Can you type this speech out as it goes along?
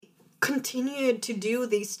continued to do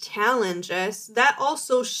these challenges, that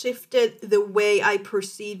also shifted the way I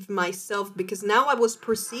perceived myself, because now I was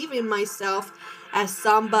perceiving myself as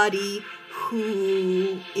somebody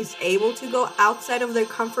who is able to go outside of their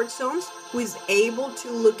comfort zones, who is able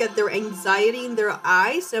to look at their anxiety in their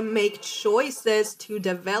eyes and make choices to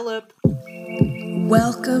develop.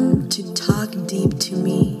 Welcome to Talk Deep to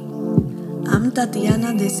Me. I'm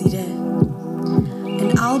Tatiana Desire,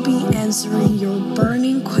 and I'll be answering your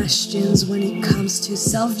burning questions when it comes to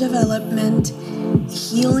self-development,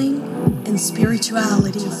 healing, and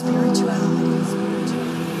spirituality.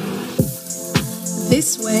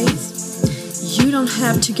 This way, you don't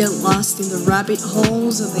have to get lost in the rabbit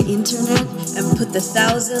holes of the internet and put the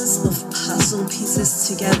thousands of puzzle pieces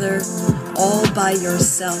together all by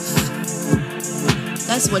yourself.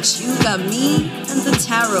 That's what you got me and the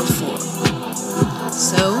tarot for.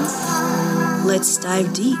 So, let's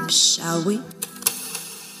dive deep, shall we?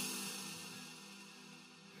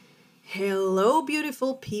 Hello,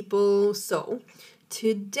 beautiful people. So,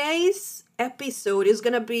 today's episode is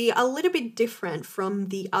going to be a little bit different from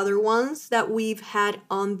the other ones that we've had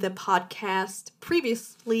on the podcast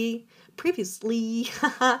previously.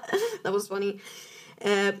 That was funny.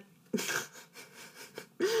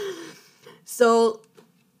 So,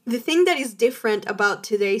 the thing that is different about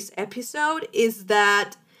today's episode is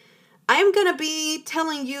that I'm gonna be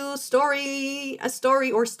telling you a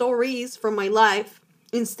story or stories from my life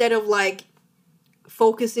instead of like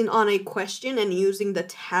focusing on a question and using the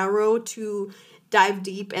tarot to dive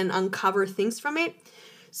deep and uncover things from it.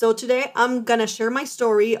 So today I'm gonna share my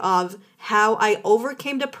story of how I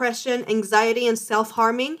overcame depression, anxiety, and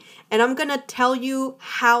self-harming, and I'm gonna tell you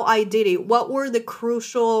how I did it. What were the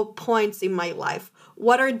crucial points in my life?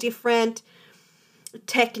 What are different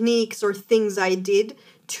techniques or things I did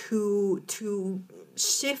to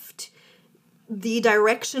shift the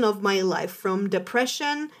direction of my life from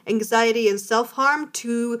depression, anxiety, and self-harm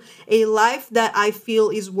to a life that I feel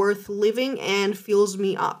is worth living and fills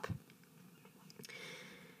me up.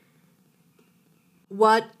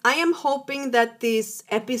 What I am hoping that this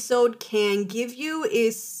episode can give you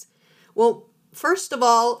is, well, first of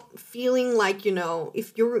all, feeling like,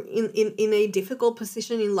 if you're in a difficult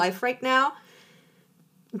position in life right now,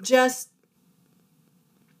 just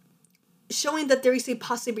showing that there is a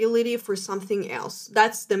possibility for something else.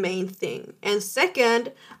 That's the main thing. And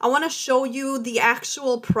second, I want to show you the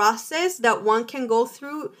actual process that one can go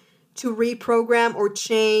through to reprogram or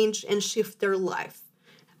change and shift their life.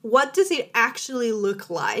 What does it actually look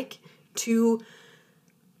like to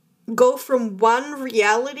go from one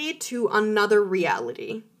reality to another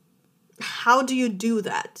reality? How do you do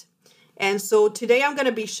that? And so today I'm going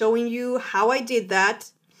to be showing you how I did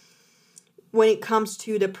that when it comes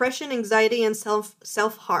to depression, anxiety, and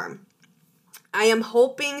self-harm. I am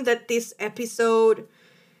hoping that this episode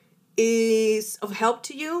is of help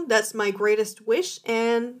to you. That's my greatest wish.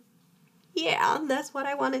 And yeah, that's what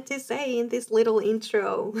I wanted to say in this little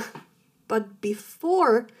intro. But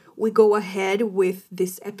before we go ahead with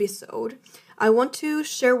this episode, I want to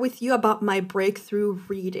share with you about my breakthrough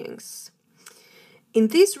readings. In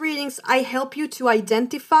these readings, I help you to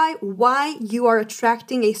identify why you are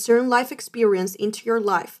attracting a certain life experience into your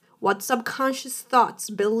life, what subconscious thoughts,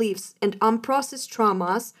 beliefs, and unprocessed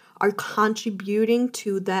traumas are contributing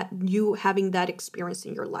to that you having that experience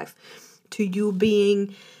in your life, to you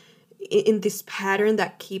being in this pattern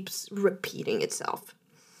that keeps repeating itself.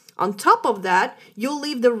 On top of that, you'll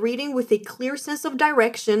leave the reading with a clear sense of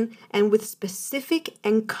direction and with specific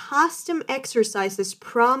and custom exercises,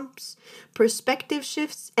 prompts, perspective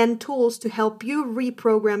shifts, and tools to help you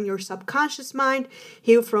reprogram your subconscious mind,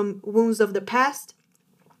 heal from wounds of the past,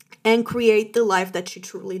 and create the life that you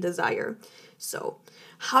truly desire. So,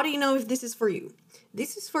 how do you know if this is for you?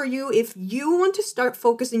 This is for you if you want to start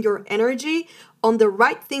focusing your energy on the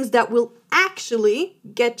right things that will actually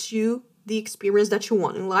get you the experience that you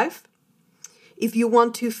want in life. If you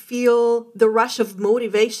want to feel the rush of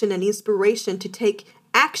motivation and inspiration to take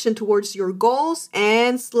action towards your goals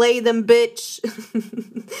and slay them, bitch.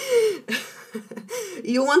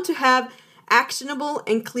 You want to have actionable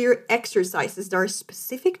and clear exercises that are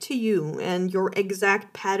specific to you and your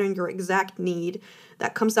exact pattern, your exact need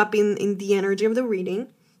that comes up in the energy of the reading.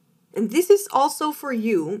 And this is also for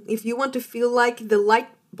you if you want to feel like the light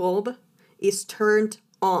bulb is turned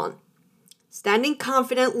on. Standing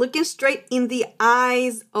confident, looking straight in the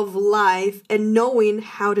eyes of life, and knowing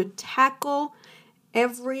how to tackle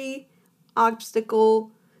every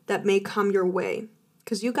obstacle that may come your way.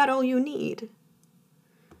 Because you got all you need.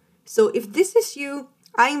 So if this is you,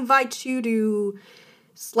 I invite you to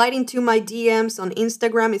slide into my DMs on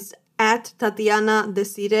Instagram. It's at Tatiana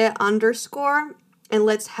Decide _ and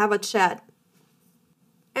let's have a chat.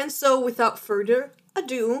 And so without further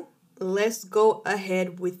ado, let's go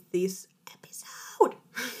ahead with this episode.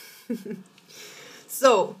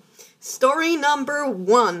 So, story number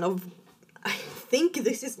 1 of, I think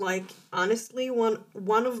this is like honestly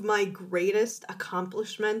one of my greatest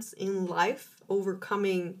accomplishments in life,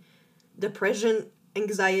 overcoming depression,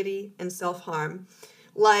 anxiety, and self-harm.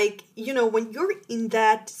 Like, you know, when you're in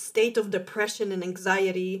that state of depression and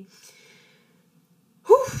anxiety,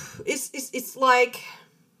 it's like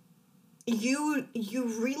you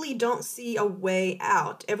really don't see a way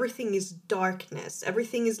out. Everything is darkness.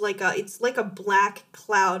 Everything is like it's like a black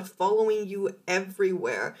cloud following you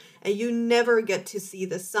everywhere, and you never get to see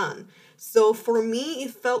the sun. So for me,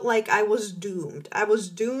 it felt like I was doomed. I was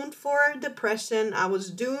doomed for depression. I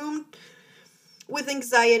was doomed with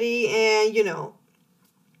anxiety, and you know,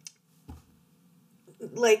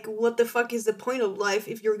 like, what the fuck is the point of life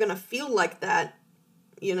if you're gonna feel like that?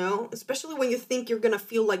 You know, especially when you think you're gonna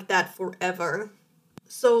feel like that forever.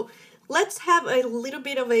 So let's have a little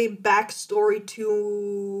bit of a backstory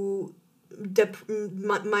to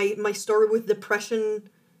my story with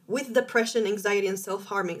depression, anxiety, and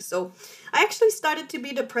self-harming. So I actually started to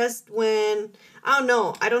be depressed when, I don't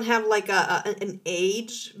know, I don't have like an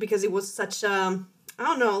age, because it was such a, I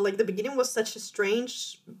don't know, like the beginning was such a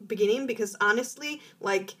strange beginning, because honestly,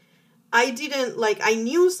 like, I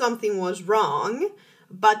knew something was wrong,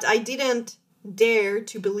 but I didn't dare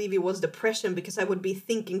to believe it was depression, because I would be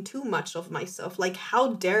thinking too much of myself. Like,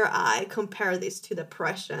 how dare I compare this to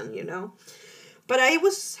depression, you know? But I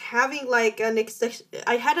was having like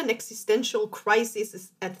I had an existential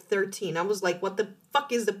crisis at 13. I was like, what the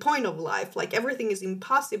fuck is the point of life? Like, everything is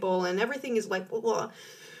impossible and everything is like, blah, blah.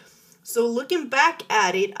 So looking back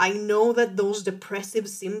at it, I know that those depressive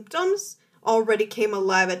symptoms already came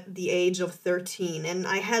alive at the age of 13. And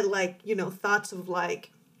I had like, you know, thoughts of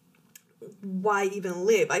like, why even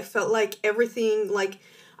live? I felt like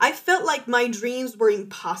I felt like my dreams were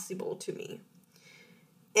impossible to me.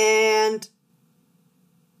 And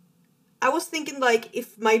I was thinking, like,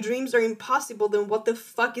 if my dreams are impossible, then what the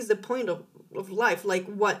fuck is the point of life? Like,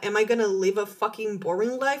 what, am I gonna live a fucking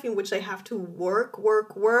boring life in which I have to work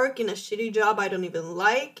in a shitty job I don't even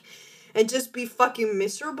like, and just be fucking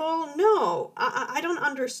miserable? No, I don't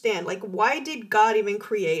understand. Like, why did God even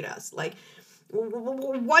create us? Like,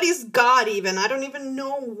 what is God even? I don't even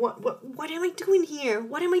know what am I doing here?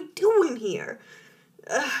 What am I doing here?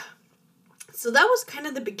 So that was kind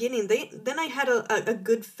of the beginning. Then I had a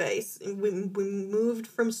good phase. We moved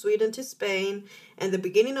from Sweden to Spain, and the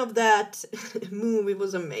beginning of that move, it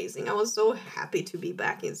was amazing. I was so happy to be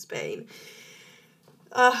back in Spain.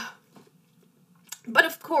 But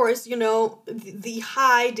of course, you know, the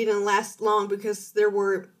high didn't last long, because there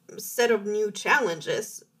were a set of new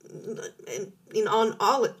challenges. In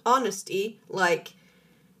all honesty, like,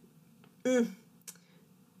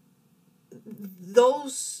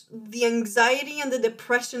 the anxiety and the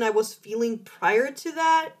depression I was feeling prior to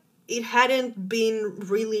that, it hadn't been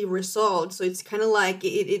really resolved. So it's kind of like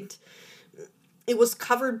it was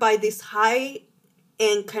covered by this high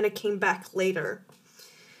and kind of came back later.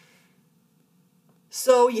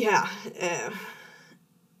 So yeah,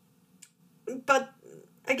 but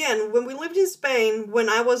again, when we lived in Spain, when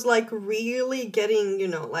I was like really getting, you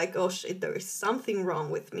know, like, oh shit, there is something wrong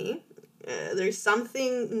with me. There's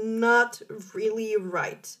something not really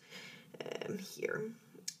right here.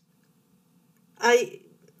 I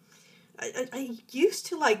used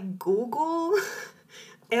to like Google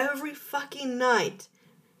every fucking night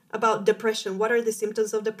about depression. What are the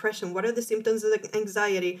symptoms of depression? What are the symptoms of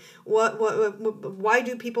anxiety? Why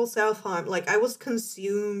do people self-harm? Like, I was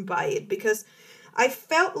consumed by it, because I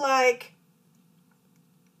felt like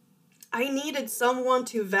I needed someone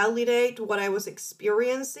to validate what I was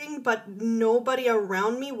experiencing, but nobody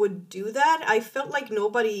around me would do that. I felt like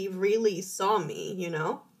nobody really saw me, you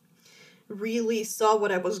know? Really saw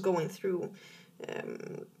what I was going through.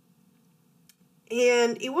 And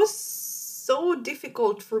it was so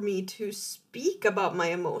difficult for me to speak about my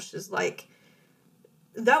emotions. Like,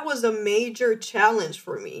 that was a major challenge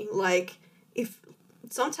for me. Like,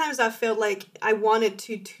 sometimes I felt like I wanted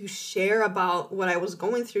to share about what I was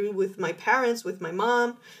going through with my parents, with my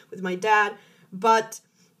mom, with my dad, but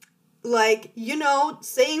like, you know,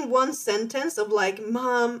 saying one sentence of like,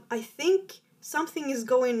 Mom, I think something is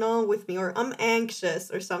going on with me, or I'm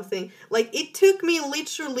anxious or something. Like, it took me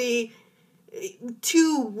literally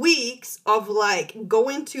 2 weeks of like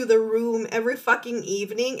going to the room every fucking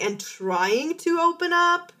evening and trying to open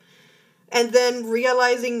up, and then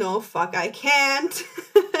realizing, no, fuck, I can't.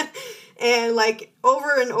 and like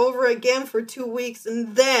over and over again for 2 weeks,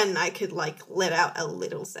 and then I could like let out a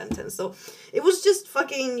little sentence. So it was just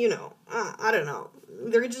fucking, I don't know.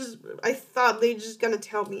 I thought they just gonna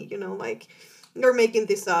tell me, like, you're making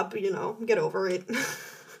this up, get over it.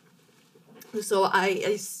 So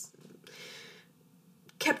I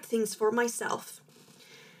kept things for myself.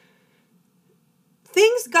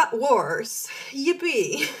 Things got worse.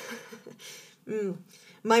 Yippee.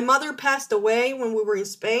 My mother passed away when we were in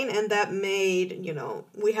Spain, and that made,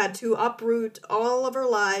 we had to uproot all of our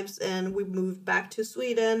lives, and we moved back to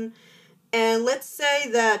Sweden. And let's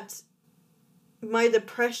say that my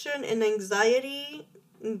depression and anxiety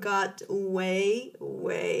got way,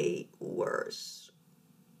 way worse.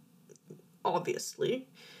 Obviously.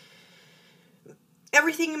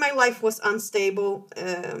 Everything in my life was unstable.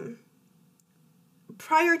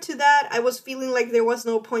 Prior to that, I was feeling like there was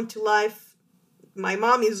no point to life. My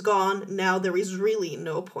mom is gone. Now there is really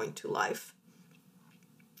no point to life.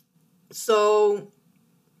 So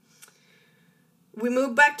we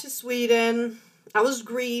moved back to Sweden. I was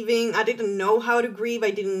grieving. I didn't know how to grieve.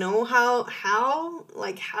 I didn't know how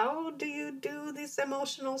do you do this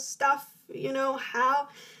emotional stuff? How?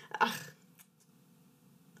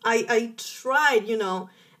 I tried,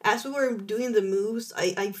 as we were doing the moves,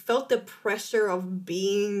 I felt the pressure of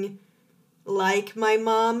being like my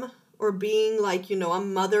mom, or being like, a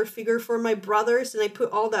mother figure for my brothers, and I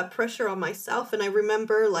put all that pressure on myself. And I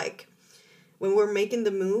remember, like, when we were making the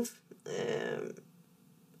move,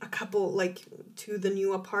 a couple, like, to the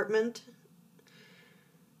new apartment,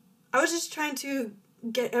 I was just trying to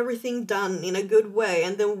get everything done in a good way.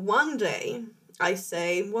 And then one day, I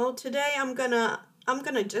say, well, today I'm gonna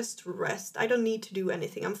just rest. I don't need to do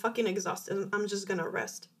anything. I'm fucking exhausted. I'm just gonna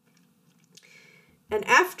rest. And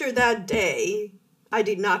after that day, I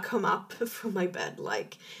did not come up from my bed.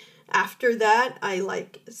 Like, after that, I,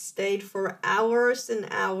 like, stayed for hours and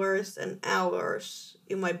hours and hours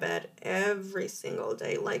in my bed every single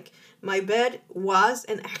day. Like, my bed was,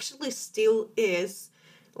 and actually still is,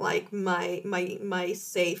 like, my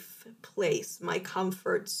safe place, my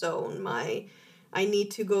comfort zone, I need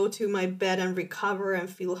to go to my bed and recover and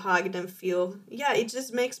feel hugged and feel, it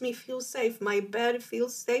just makes me feel safe. My bed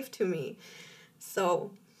feels safe to me.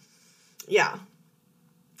 So, yeah.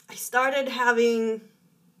 I started having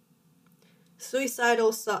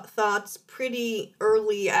suicidal thoughts pretty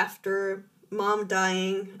early after mom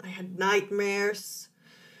dying. I had nightmares.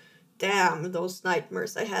 Damn, those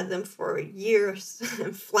nightmares. I had them for years.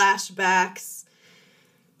 And flashbacks.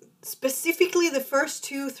 Specifically, the first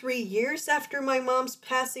 2-3 years after my mom's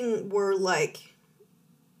passing were like,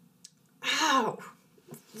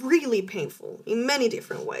 really painful in many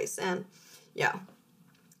different ways. And yeah,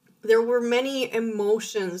 there were many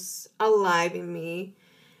emotions alive in me,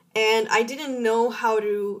 and I didn't know how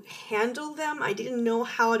to handle them. I didn't know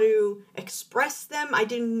how to express them. I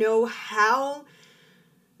didn't know how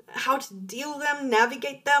to deal with them,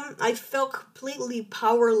 navigate them. I felt completely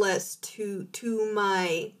powerless to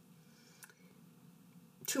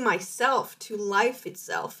myself, to life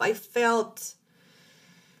itself. I felt,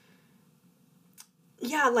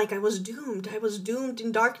 like I was doomed. I was doomed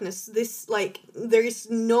in darkness. This, like, there is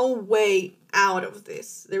no way out of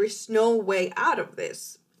this. There is no way out of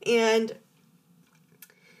this. And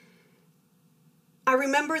I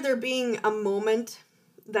remember there being a moment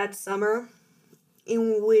that summer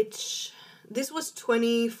in which, this was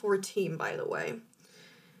 2014, by the way.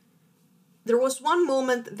 There was one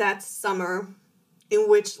moment that summer in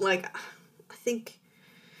which, like, I think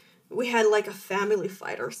we had, like, a family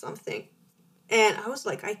fight or something. And I was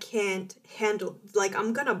like, I can't handle, like,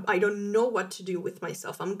 I don't know what to do with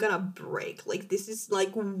myself. I'm gonna break. Like, this is,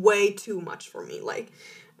 like, way too much for me. Like,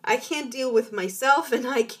 I can't deal with myself, and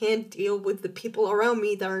I can't deal with the people around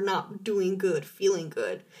me that are not doing good, feeling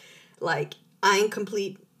good. Like, I'm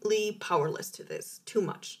completely powerless to this. Too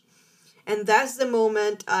much. And that's the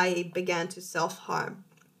moment I began to self-harm.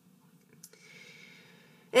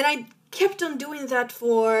 And I kept on doing that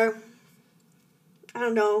for, I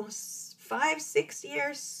don't know, 5-6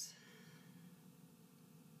 years.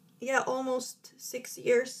 Yeah, almost 6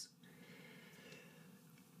 years.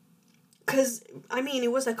 Because, I mean,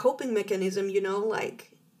 it was a coping mechanism,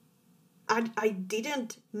 like, I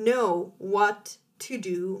didn't know what to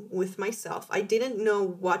do with myself. I didn't know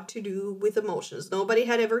what to do with emotions. Nobody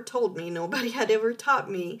had ever told me. Nobody had ever taught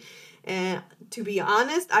me. And to be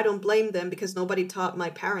honest, I don't blame them, because nobody taught my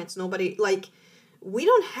parents. Nobody, like, we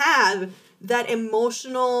don't have that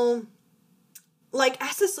emotional, like,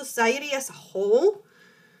 as a society as a whole,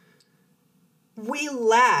 we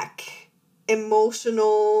lack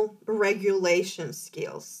emotional regulation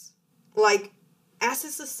skills. Like, as a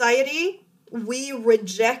society, we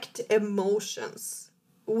reject emotions.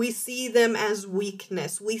 We see them as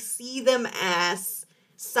weakness. We see them as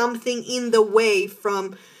something in the way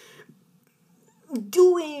from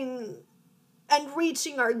doing and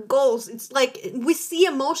reaching our goals. It's like we see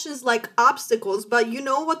emotions like obstacles, but you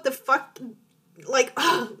know what the fuck, like,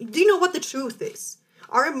 do you know what the truth is?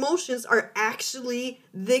 Our emotions are actually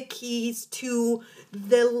the keys to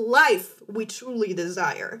the life we truly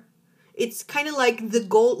desire. It's kind of like the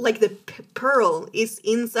gold, like the pearl is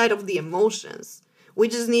inside of the emotions. We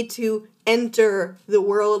just need to enter the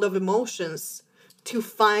world of emotions to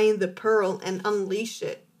find the pearl and unleash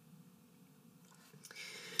it.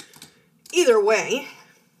 Either way,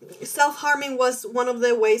 self-harming was one of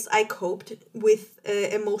the ways I coped with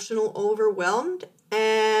emotional overwhelmed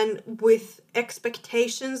and with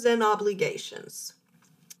expectations and obligations.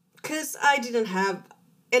 Because I didn't have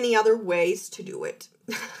any other ways to do it.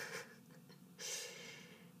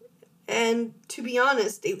 And to be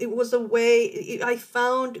honest, it was a way, I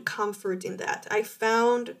found comfort in that. I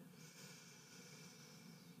found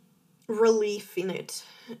relief in it.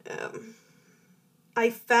 I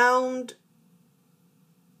found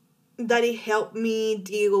that it helped me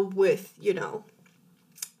deal with,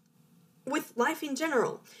 with life in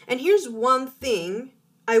general. And here's one thing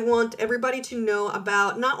I want everybody to know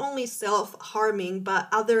about not only self-harming, but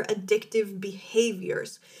other addictive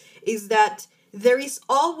behaviors, is that there is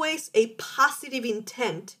always a positive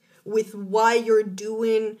intent with why you're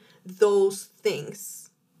doing those things.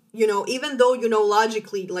 Even though,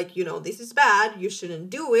 logically, like, this is bad, you shouldn't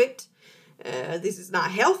do it. This is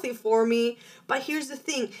not healthy for me. But here's the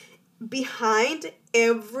thing. Behind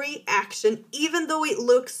every action, even though it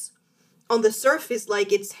looks on the surface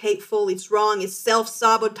like it's hateful, it's wrong, it's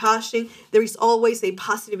self-sabotaging, there is always a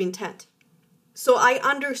positive intent. So I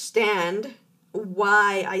understand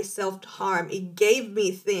why I self-harm. It gave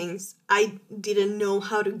me things I didn't know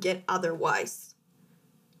how to get otherwise.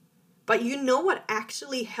 But you know what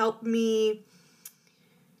actually helped me?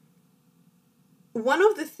 One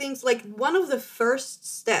of the first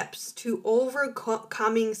steps to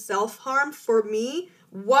overcoming self-harm for me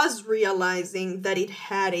was realizing that it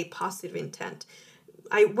had a positive intent.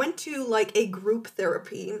 I went to like a group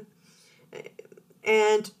therapy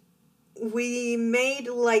and we made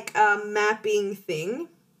like a mapping thing,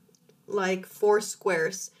 like 4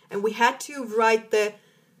 squares, and we had to write the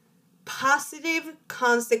positive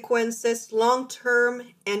consequences, long-term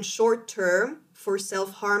and short-term, for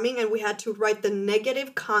self-harming, and we had to write the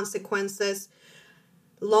negative consequences,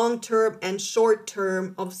 long-term and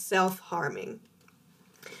short-term, of self-harming.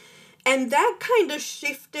 And that kind of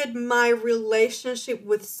shifted my relationship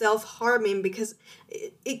with self-harming, because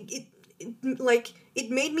it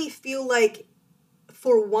made me feel like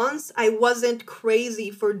for once I wasn't crazy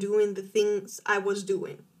for doing the things I was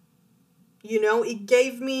doing. It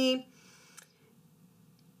gave me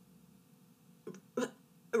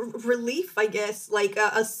relief, I guess, like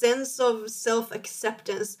a sense of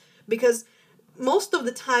self-acceptance, because most of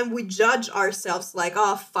the time we judge ourselves like,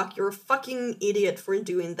 oh fuck, you're a fucking idiot for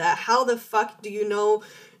doing that. How the fuck do you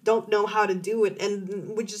don't know how to do it?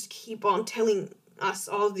 And we just keep on telling us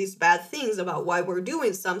all these bad things about why we're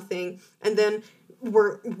doing something, and then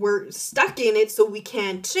we're stuck in it, so we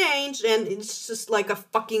can't change, and it's just like a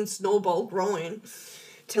fucking snowball growing,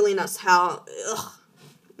 telling us how,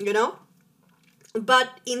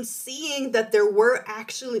 But in seeing that there was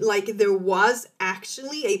actually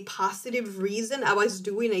a positive reason I was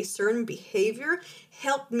doing a certain behavior,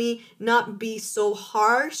 helped me not be so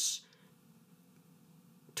harsh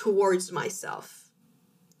towards myself.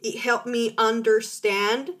 It helped me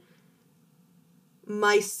understand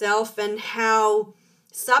myself and how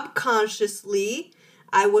subconsciously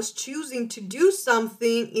I was choosing to do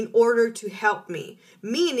something in order to help me.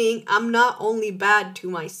 Meaning, I'm not only bad to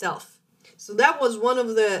myself. So that was one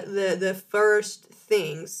of the first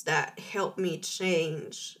things that helped me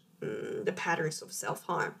change the patterns of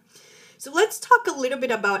self-harm. So let's talk a little bit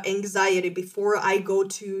about anxiety before I go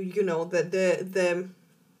to,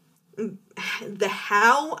 the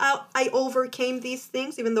how I overcame these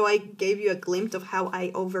things, even though I gave you a glimpse of how I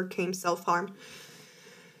overcame self-harm.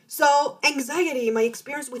 So anxiety, my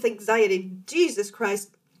experience with anxiety, Jesus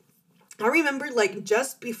Christ. I remember like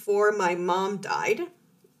just before my mom died,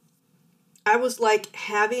 I was like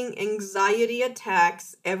having anxiety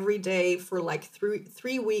attacks every day for like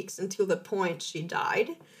three weeks until the point she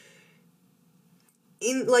died.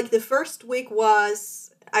 In like the first week was,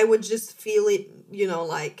 I would just feel it,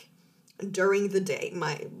 like during the day,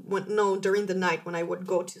 during the night when I would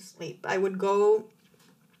go to sleep. I would go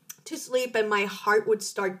to sleep and my heart would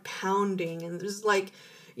start pounding, and there's like,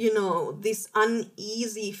 this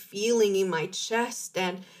uneasy feeling in my chest.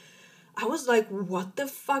 And I was like, what the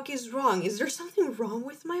fuck is wrong? Is there something wrong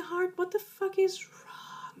with my heart? What the fuck is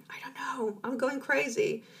wrong? I don't know. I'm going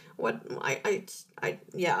crazy.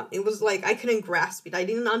 Yeah, it was like, I couldn't grasp it. I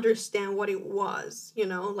didn't understand what it was,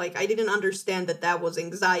 like, I didn't understand that was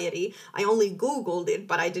anxiety. I only Googled it,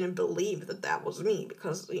 but I didn't believe that was me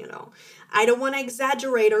because, I don't want to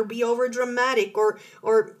exaggerate or be over dramatic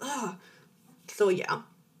so yeah.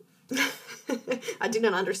 I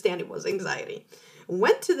didn't understand it was anxiety.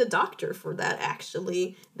 Went to the doctor for that,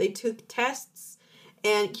 actually. They took tests.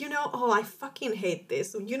 And, I fucking hate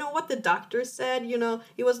this. You know what the doctor said?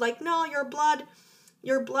 He was like, no, your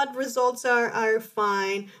blood results are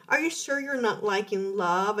fine. Are you sure you're not, like, in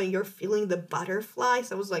love and you're feeling the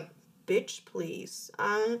butterflies? I was like, bitch, please.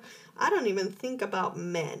 I don't even think about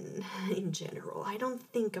men in general. I don't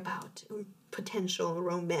think about potential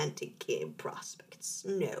romantic prospects.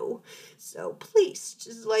 No. So please,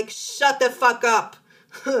 just, like, shut the fuck up.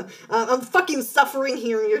 I'm fucking suffering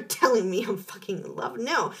here and you're telling me I'm fucking in love.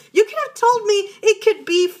 No, you could have told me it could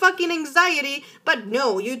be fucking anxiety, but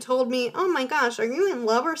no, you told me, oh my gosh, are you in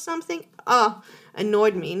love or something?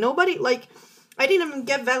 Annoyed me. Nobody, like, I didn't even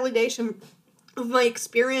get validation of my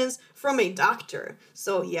experience from a doctor.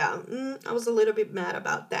 So yeah, I was a little bit mad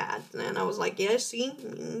about that. And I was like, yeah, see,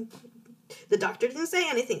 the doctor didn't say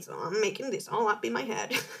anything, so I'm making this all up in my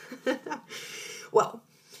head. Well,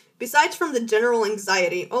 besides from the general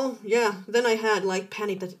anxiety, oh yeah, then I had like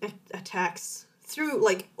panic attacks through,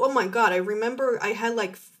 like, oh my god, I remember I had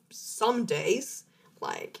like some days,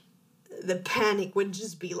 like, the panic would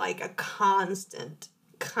just be like a constant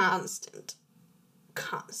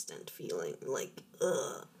feeling, like,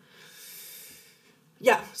 ugh.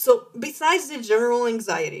 Yeah, so besides the general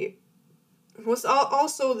anxiety, was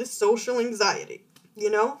also the social anxiety,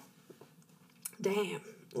 Damn,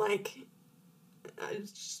 like,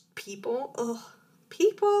 people.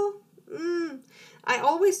 I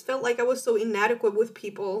always felt like I was so inadequate with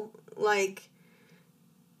people. Like,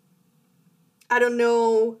 I don't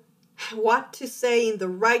know what to say in the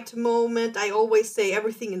right moment. I always say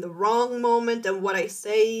everything in the wrong moment, and what I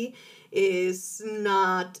say is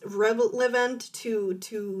not relevant to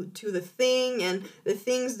the thing, and the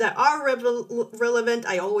things that are relevant,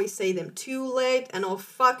 I always say them too late, and oh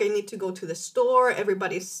fuck, I need to go to the store,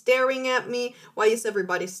 everybody's staring at me, why is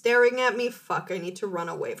everybody staring at me, fuck, I need to run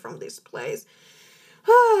away from this place.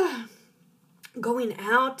 Going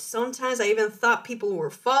out, sometimes I even thought people were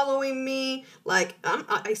following me. Like,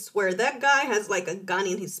 I swear, that guy has like a gun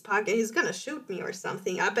in his pocket. He's gonna shoot me or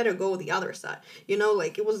something. I better go the other side.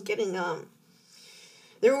 Like, it was getting,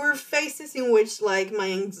 there were phases in which, like, my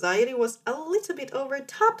anxiety was a little bit over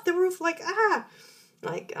top the roof. Like,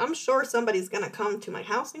 like, I'm sure somebody's gonna come to my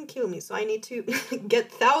house and kill me, so I need to get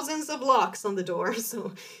thousands of locks on the door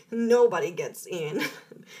so nobody gets in.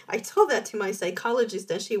 I told that to my psychologist,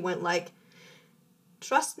 and she went like,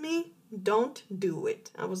 trust me, don't do it.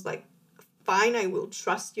 I was like, fine, I will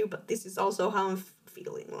trust you, but this is also how I'm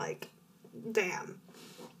feeling. Like, damn.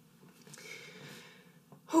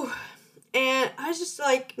 Whew. And I was just,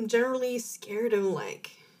 like, generally scared of, like,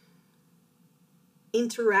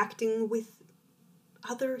 interacting with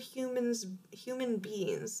other human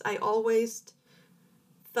beings. I always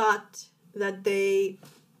thought that they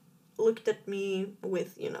looked at me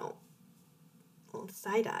with,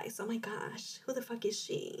 side eyes. Oh my gosh, who the fuck is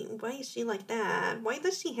she? Why is she like that? Why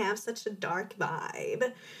does she have such a dark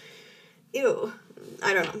vibe? Ew.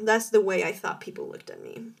 I don't know. That's the way I thought people looked at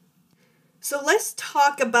me. So let's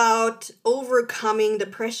talk about overcoming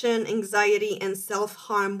depression, anxiety, and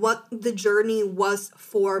self-harm, what the journey was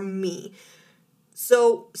for me.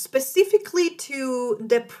 So specifically to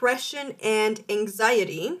depression and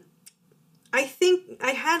anxiety, I think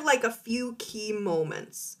I had like a few key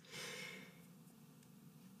moments.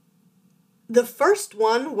 The first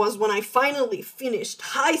one was when I finally finished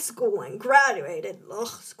high school and graduated. Ugh,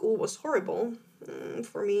 school was horrible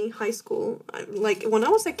for me, high school. Like, when I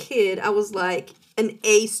was a kid, I was like an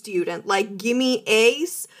A student. Like, give me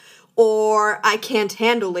A's or I can't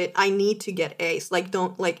handle it. I need to get A's. Like,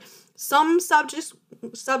 some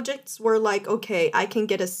subjects were like, okay, I can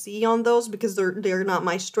get a C on those because they're not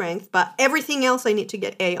my strength. But everything else I need to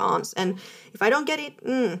get A on. And if I don't get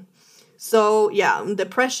it, So, yeah,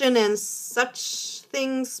 depression and such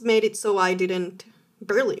things made it so I didn't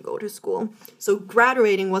barely go to school. So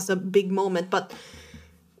graduating was a big moment. But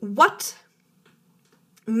what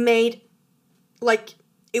made, like,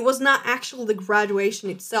 it was not actually the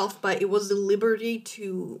graduation itself, but it was the liberty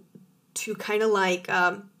to kind of like,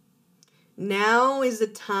 now is the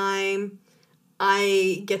time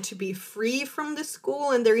I get to be free from the school,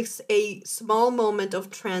 and there is a small moment of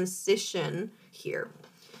transition here.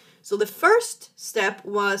 So the first step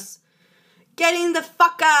was getting the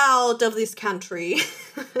fuck out of this country.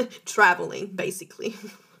 Traveling, basically.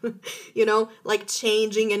 You know, like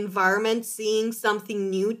changing environment, seeing something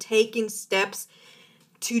new, taking steps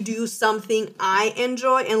to do something I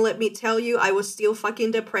enjoy. And let me tell you, I was still fucking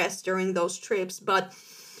depressed during those trips, but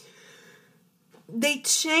they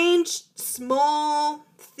changed small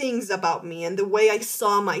things about me and the way I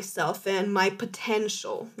saw myself and my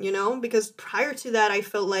potential, you know? Because prior to that, I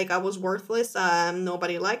felt like I was worthless,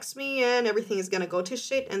 nobody likes me, and everything is gonna go to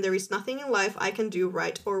shit, and there is nothing in life I can do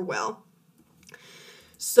right or well.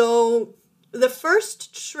 So the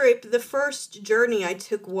first trip, the first journey I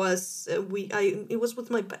took was it was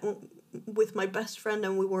with my best friend,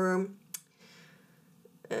 and we were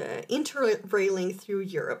interrailing through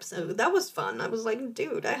Europe. So that was fun. I was like,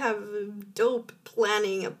 dude, I have dope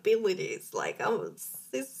planning abilities. Like, this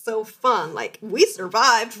is so fun. Like, we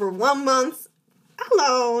survived for 1 month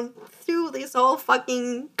alone through this whole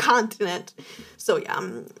fucking continent. So yeah,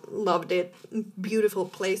 loved it. Beautiful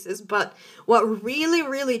places. But what really,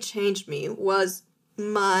 really changed me was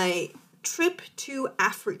my trip to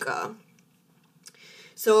Africa.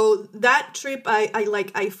 So that trip,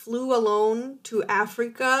 I flew alone to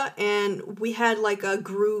Africa, and we had like a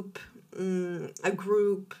group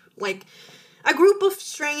of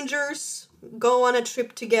strangers go on a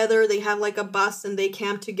trip together. They have like a bus and they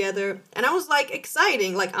camp together. And I was like,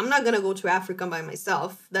 exciting. Like, I'm not gonna go to Africa by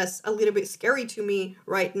myself. That's a little bit scary to me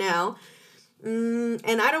right now. And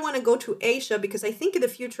I don't want to go to Asia because I think in the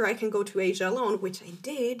future I can go to Asia alone, which I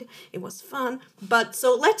did. It was fun. But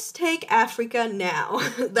so let's take Africa now.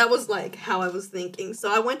 That was like how I was thinking.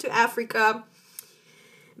 So I went to Africa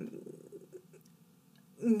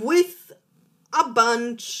with a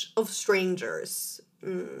bunch of strangers.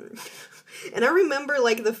 And I remember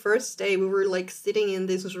like the first day we were like sitting in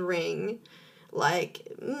this ring, like,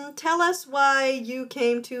 tell us why you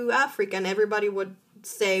came to Africa. And everybody would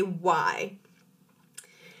say why.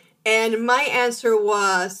 And my answer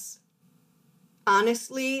was,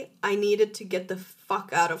 honestly, I needed to get the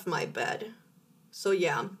fuck out of my bed. So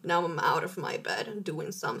yeah, now I'm out of my bed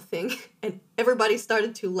doing something. And everybody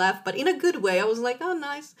started to laugh, but in a good way. I was like, oh,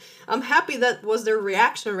 nice. I'm happy that was their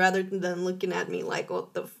reaction rather than looking at me like,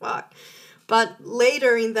 what the fuck. But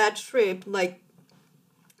later in that trip, like,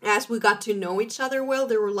 as we got to know each other well,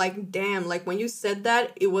 they were like, damn, like, when you said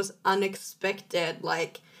that, it was unexpected.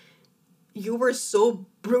 Like, you were so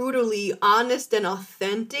brutally honest and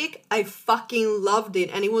authentic. I fucking loved it.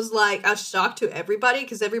 And it was like a shock to everybody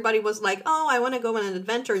because everybody was like, oh, I want to go on an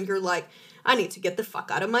adventure. And you're like, I need to get the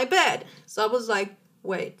fuck out of my bed. So I was like,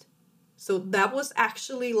 wait. So that was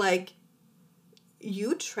actually like,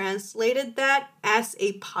 you translated that as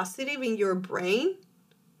a positive in your brain?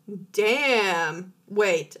 Damn.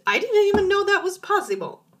 Wait, I didn't even know that was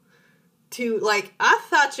possible. To, like, I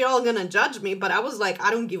thought y'all gonna judge me, but I was like,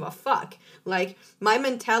 I don't give a fuck. Like, my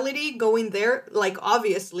mentality going there, like,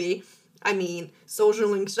 obviously, I mean,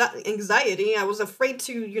 social anxiety, I was afraid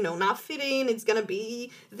to, you know, not fit in, it's gonna be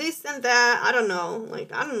this and that, I don't know,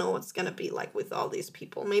 like, I don't know what's gonna be like with all these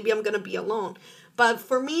people, maybe I'm gonna be alone, but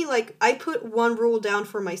for me, like, I put one rule down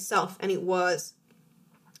for myself, and it was,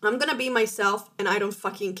 I'm gonna be myself, and I don't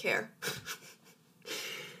fucking care.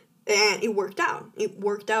 And it worked out. It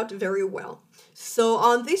worked out very well. So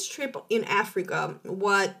on this trip in Africa,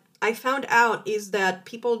 what I found out is that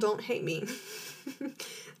people don't hate me.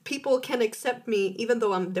 People can accept me even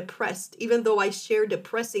though I'm depressed, even though I share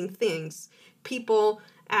depressing things. People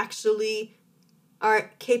actually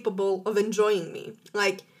are capable of enjoying me.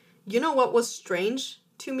 Like, you know what was strange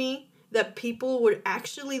to me? That people would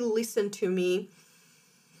actually listen to me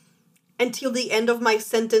until the end of my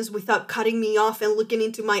sentence without cutting me off and looking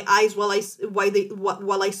into my eyes while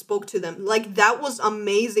I spoke to them. Like, that was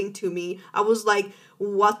amazing to me. I was like,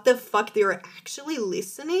 what the fuck? They're actually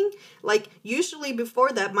listening? Like, usually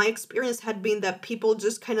before that, my experience had been that people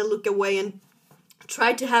just kind of look away and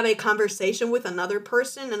try to have a conversation with another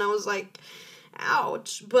person. And I was like,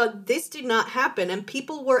 ouch. But this did not happen, and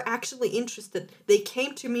people were actually interested. They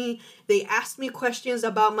came to me, they asked me questions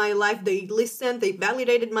about my life, they listened, they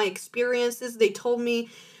validated my experiences, they told me,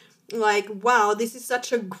 like, wow, this is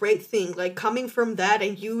such a great thing, like, coming from that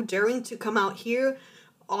and you daring to come out here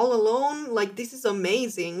all alone, like, this is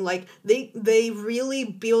amazing. Like, they really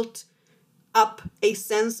built up a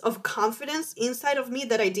sense of confidence inside of me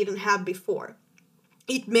that I didn't have before.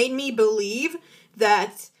 It made me believe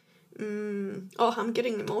that oh, I'm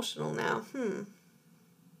getting emotional now.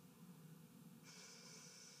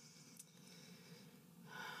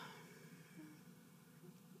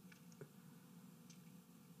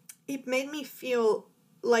 it made me feel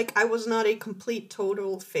like I was not a complete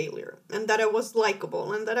total failure, and that I was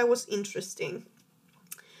likable, and that I was interesting.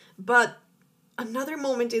 But another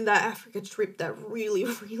moment in that Africa trip that really,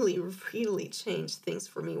 really, really changed things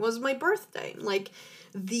for me was my birthday. Like,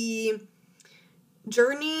 the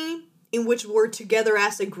journey in which we were together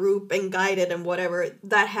as a group and guided and whatever,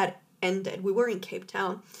 that had ended. We were in Cape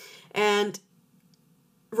Town. And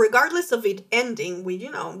regardless of it ending, we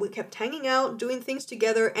kept hanging out, doing things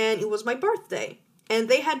together, and it was my birthday. And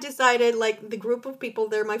they had decided, like, the group of people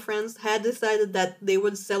there, my friends, had decided that they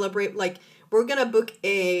would celebrate, like, we're gonna book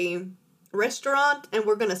a restaurant and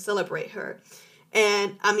we're gonna celebrate her.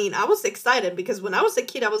 And I mean, I was excited because when I was a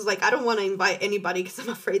kid, I was like, I don't want to invite anybody because I'm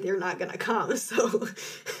afraid they're not gonna come. So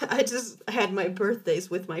I just had my birthdays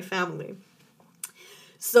with my family.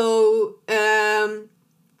 So,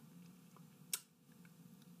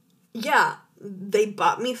 yeah, they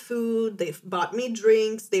bought me food, they bought me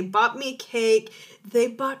drinks, they bought me cake, they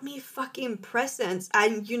bought me fucking presents.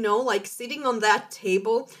 And, like, sitting on that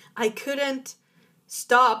table, I couldn't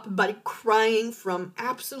stop but crying from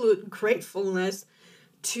absolute gratefulness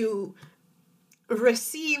to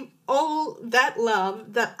receive all that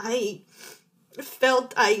love that I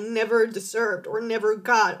felt I never deserved or never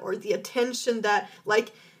got, or the attention that,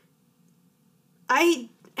 like, I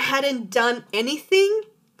hadn't done anything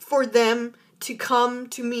for them to come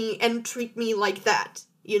to me and treat me like that,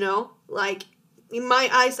 Like, in my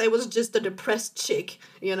eyes, I was just a depressed chick,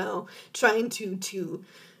 trying to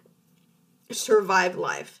survive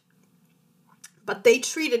life. But they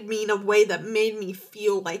treated me in a way that made me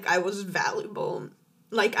feel like I was valuable,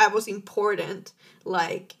 like I was important,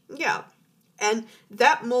 like, yeah. And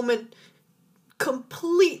that moment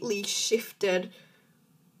completely shifted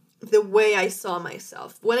the way I saw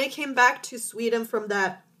myself. When I came back to Sweden from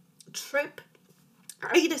that trip,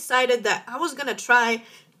 I decided that I was gonna try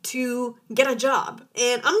to get a job,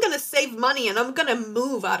 and I'm gonna save money, and I'm gonna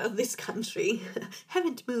move out of this country.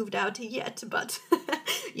 Haven't moved out yet, but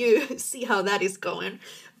you see how that is going.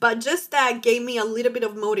 But just that gave me a little bit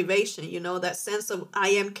of motivation, that sense of I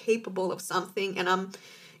am capable of something, and I'm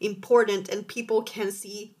important, and people can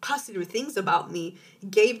see positive things about me,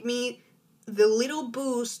 gave me the little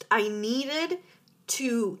boost I needed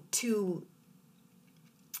to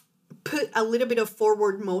put a little bit of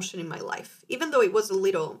forward motion in my life. Even though it was a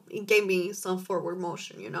little, it gave me some forward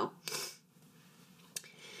motion,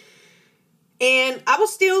 And I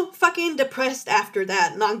was still fucking depressed after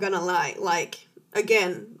that, not gonna lie. Like,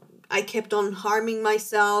 again, I kept on harming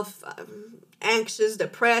myself, anxious,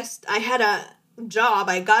 depressed. I had a job,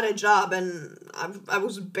 I got a job, and I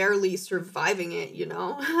was barely surviving it,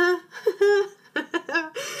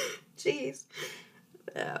 Jeez.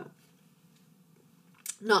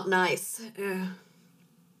 Not nice.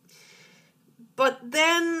 But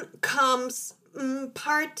then comes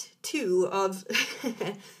part 2 of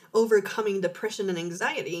overcoming depression and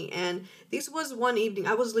anxiety. And this was one evening.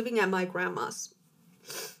 I was living at my grandma's.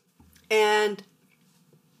 And,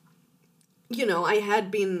 I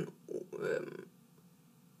had been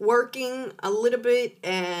working a little bit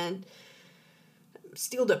and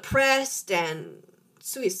still depressed and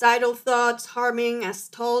suicidal thoughts, harming, as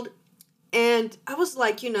told. And I was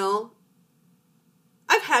like, I've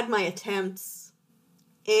had my attempts,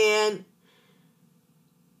 and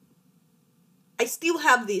I still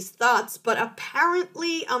have these thoughts, but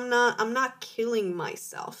apparently I'm not killing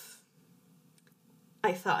myself.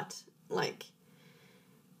 I thought, like,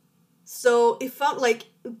 so it felt like,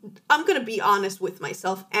 I'm gonna be honest with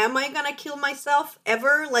myself. Am I gonna kill myself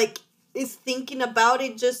ever? Like, is thinking about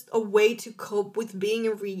it just a way to cope with being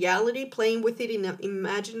in reality, playing with it in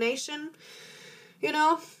imagination,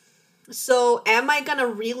 So am I gonna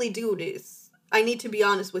really do this? I need to be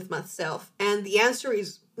honest with myself. And the answer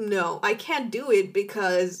is no. I can't do it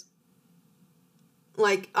because,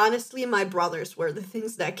 like, honestly, my brothers were the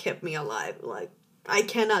things that kept me alive. Like, I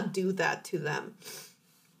cannot do that to them.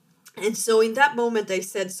 And so in that moment I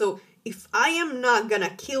said, so if I am not gonna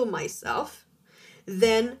kill myself,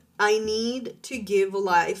 then I need to give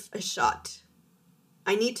life a shot.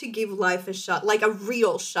 I need to give life a shot, like a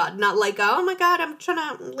real shot, not like, oh my God, I'm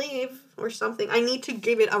trying to live or something. I need to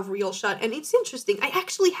give it a real shot. And it's interesting. I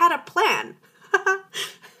actually had a plan.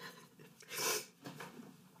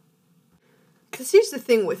 Because here's the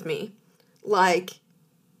thing with me. Like,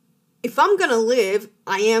 if I'm going to live,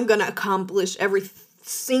 I am going to accomplish every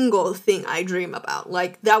single thing I dream about.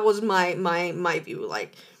 Like, that was my view.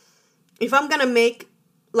 Like, if I'm going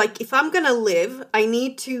to live, I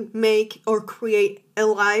need to make or create a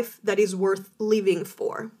life that is worth living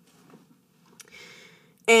for.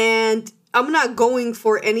 And I'm not going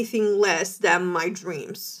for anything less than my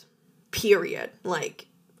dreams. period. Like,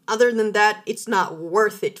 other than that, it's not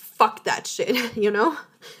worth it. Fuck that shit, you know?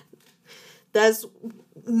 That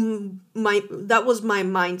was my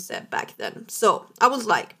mindset back then. So I was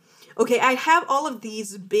like, okay, I have all of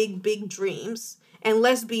these big dreams, and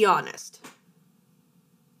let's be honest.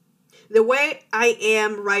 The way I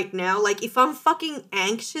am right now, like if I'm fucking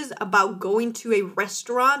anxious about going to a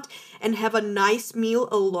restaurant and have a nice meal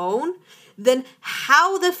alone, then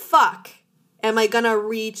how the fuck am I gonna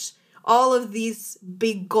reach all of these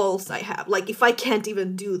big goals I have? Like if I can't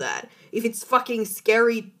even do that, if it's fucking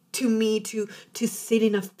scary to me to sit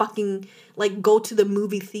in a fucking, like, go to the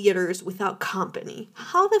movie theaters without company,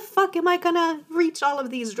 how the fuck am I gonna reach all of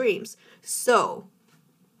these dreams? So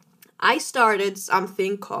I started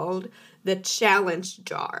something called the challenge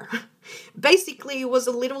jar. Basically, it was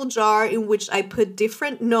a little jar in which I put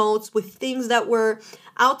different notes with things that were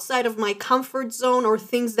outside of my comfort zone or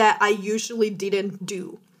things that I usually didn't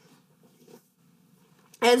do.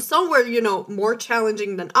 And some were, you know, more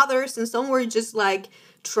challenging than others, and some were just like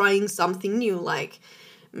trying something new, like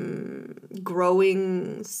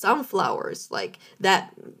growing sunflowers, like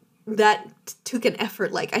that took an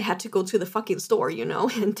effort. Like I had to go to the fucking store, you know,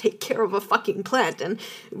 and take care of a fucking plant and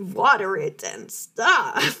water it and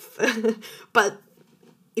stuff. But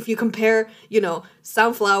if you compare, you know,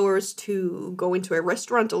 sunflowers to going to a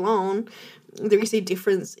restaurant alone, there is a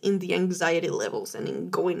difference in the anxiety levels and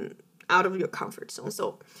in going out of your comfort zone.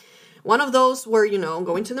 So one of those were, you know,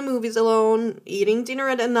 going to the movies alone, eating dinner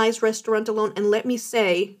at a nice restaurant alone. And let me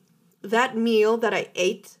say, that meal that I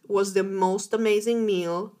ate was the most amazing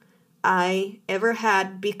meal I ever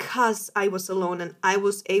had because I was alone and I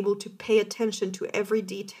was able to pay attention to every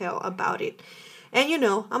detail about it. And you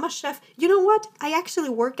know, I'm a chef. You know what? I actually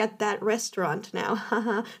work at that restaurant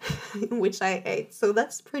now, in which I ate. So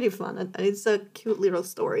that's pretty fun. And it's a cute little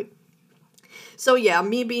story. So yeah,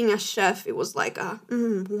 me being a chef, it was like a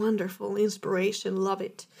wonderful inspiration. Love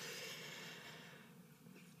it.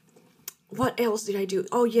 What else did I do?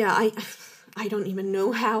 Oh yeah, I don't even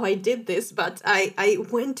know how I did this, but I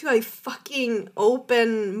went to a fucking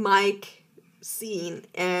open mic scene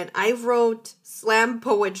and I wrote slam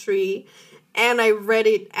poetry and I read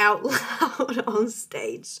it out loud on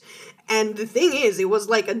stage. And the thing is, it was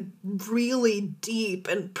like a really deep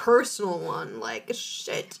and personal one, like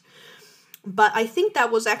shit. But I think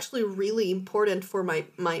that was actually really important for my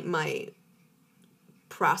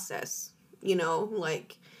process, you know,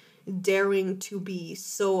 like daring to be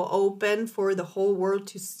so open for the whole world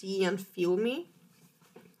to see and feel me.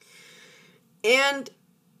 And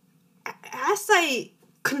as I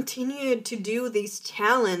continued to do these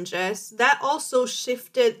challenges, that also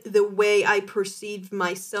shifted the way I perceived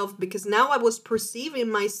myself, because now I was perceiving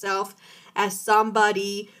myself as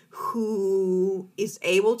somebody who is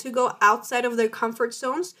able to go outside of their comfort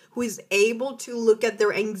zones, who is able to look at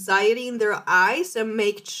their anxiety in their eyes and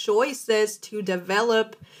make choices to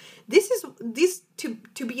develop.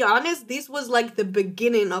 To be honest, this was like the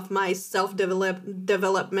beginning of my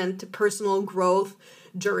self-development, personal growth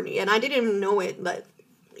journey. And I didn't even know it, that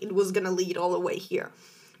it was going to lead all the way here.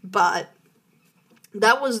 But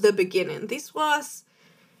that was the beginning. This was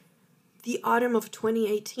the autumn of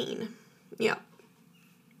 2018. Yeah.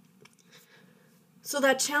 So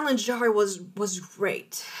that challenge jar was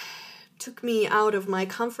great. Took me out of my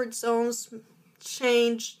comfort zones,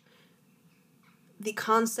 changed the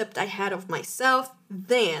concept I had of myself.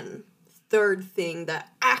 Then, third thing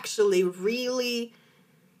that actually really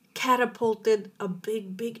catapulted a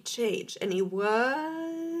big change, and it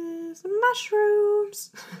was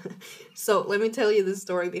mushrooms. So let me tell you the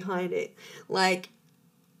story behind it. Like,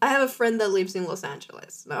 I have a friend that lives in Los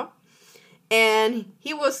Angeles, no? And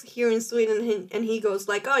he was here in Sweden, and he goes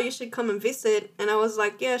like, oh, you should come and visit. And I was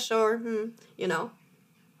like, yeah, sure, you know.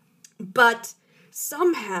 But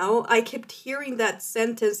somehow I kept hearing that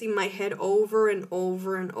sentence in my head over and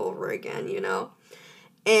over and over again, you know.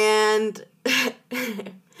 And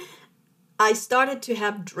I started to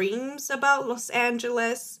have dreams about Los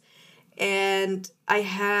Angeles. And I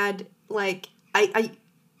had, like,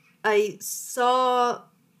 I saw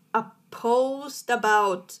a post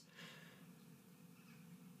about,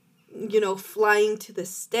 you know, flying to the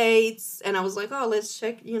States, and I was like, oh, let's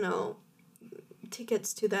check, you know,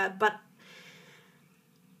 tickets to that. But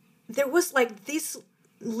there was like this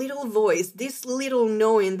little voice, this little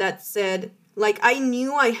knowing that said, like, I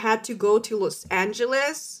knew I had to go to Los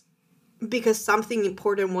Angeles because something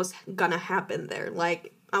important was gonna happen there.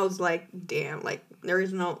 Like, I was like, damn, like, there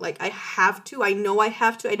is no, like, I know I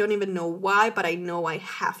have to, I don't even know why, but I know I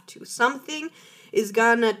have to. Something is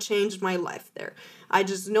gonna change my life there. I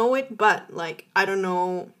just know it, but, like, I don't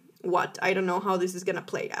know what? I don't know how this is gonna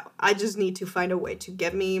play out. I just need to find a way to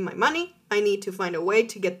get me my money. I need to find a way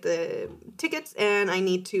to get the tickets, and I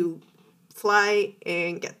need to fly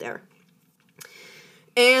and get there.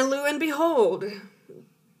 And lo and behold,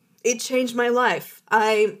 it changed my life.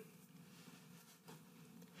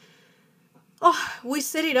 We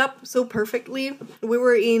set it up so perfectly. We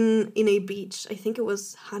were in a beach. I think it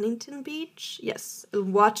was Huntington Beach. Yes,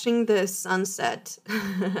 watching the sunset.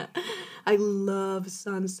 I love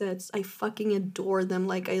sunsets. I fucking adore them.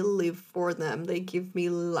 Like, I live for them. They give me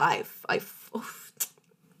life.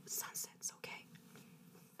 Sunsets, okay.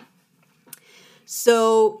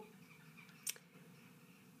 So,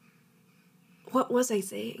 what was I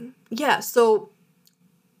saying? Yeah, so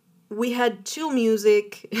we had chill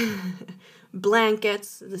music,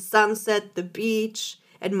 blankets, the sunset, the beach,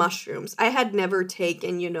 and mushrooms. I had never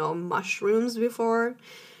taken, mushrooms before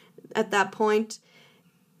at that point.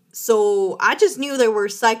 So I just knew there were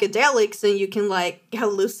psychedelics and you can like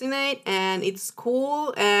hallucinate and it's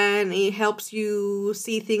cool and it helps you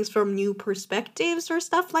see things from new perspectives or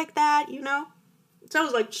stuff like that, So I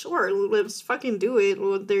was like, sure, let's fucking do it.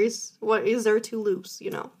 What is there to lose,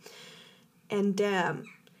 And damn,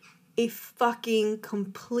 it fucking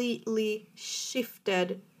completely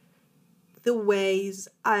shifted the ways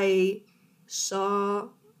I saw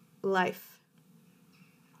life.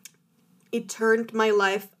 It turned my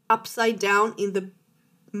life upside down in the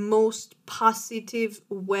most positive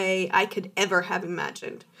way I could ever have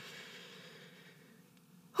imagined.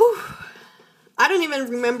 Whew. I don't even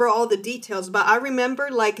remember all the details, but I remember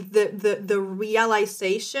like the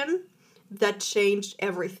realization that changed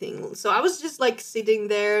everything. So I was just like sitting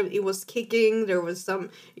there, it was kicking, there was some,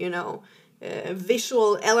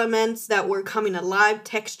 visual elements that were coming alive,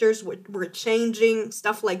 textures were changing,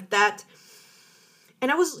 stuff like that.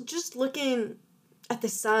 And I was just looking at the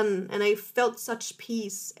sun and I felt such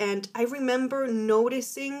peace. And I remember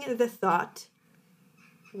noticing the thought,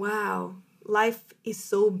 wow, life is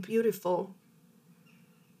so beautiful.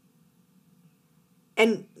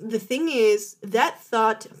 And the thing is, that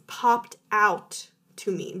thought popped out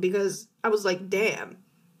to me because I was like, damn,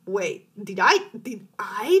 wait, did I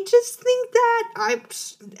just think that?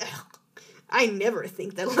 I never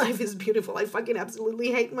think that life is beautiful. I fucking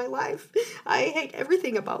absolutely hate my life. I hate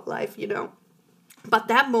everything about life, But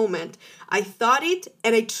that moment, I thought it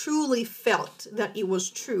and I truly felt that it was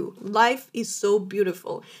true. Life is so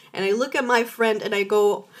beautiful. And I look at my friend and I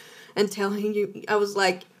go and tell him, I was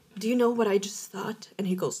like, do you know what I just thought? And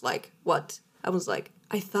he goes like, what? I was like,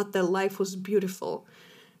 I thought that life was beautiful.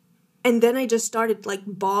 And then I just started like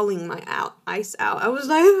bawling my eyes out. I was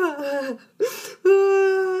like,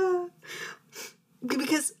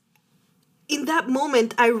 because in that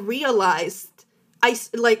moment I realized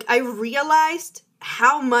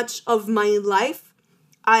how much of my life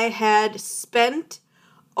I had spent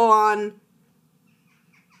on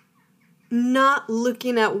not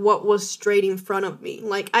looking at what was straight in front of me.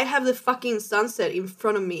 Like, I have the fucking sunset in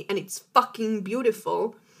front of me and it's fucking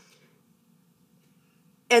beautiful.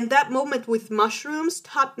 And that moment with mushrooms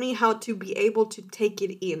taught me how to be able to take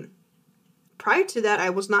it in. Prior to that, I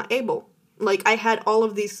was not able. Like, I had all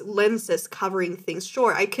of these lenses covering things.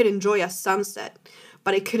 Sure, I could enjoy a sunset,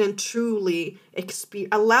 but I couldn't truly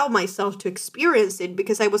allow myself to experience it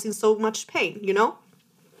because I was in so much pain,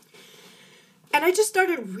 And I just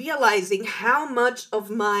started realizing how much of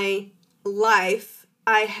my life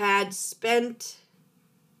I had spent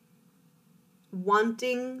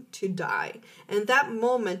wanting to die. And that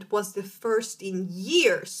moment was the first in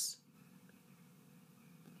years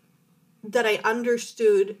that I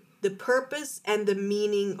understood the purpose and the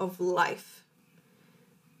meaning of life.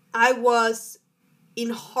 I was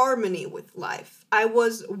in harmony with life. I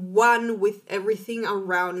was one with everything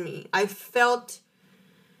around me. I felt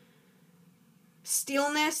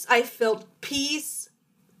stillness, I felt peace,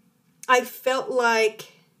 I felt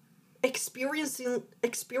like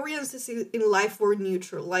experiences in life were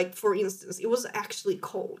neutral. Like, for instance, it was actually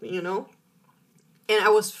cold, and I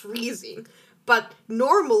was freezing. But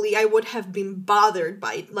normally I would have been bothered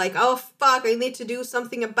by it. Like, oh, fuck, I need to do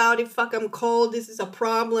something about it. Fuck, I'm cold. This is a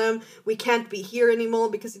problem. We can't be here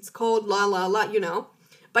anymore because it's cold, la, la, la,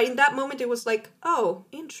 But in that moment, it was like, oh,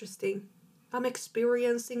 interesting. I'm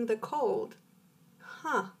experiencing the cold.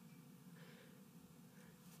 Huh.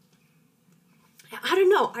 I don't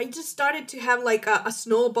know. I just started to have like a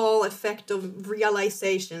snowball effect of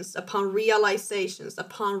realizations upon realizations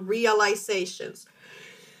upon realizations.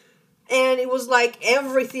 And it was like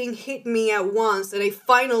everything hit me at once. And I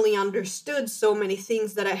finally understood so many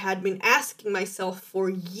things that I had been asking myself for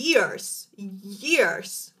years.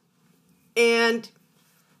 And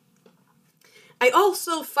I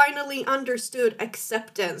also finally understood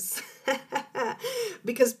acceptance.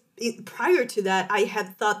 Because prior to that, I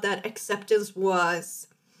had thought that acceptance was,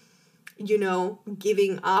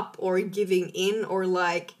 giving up or giving in, or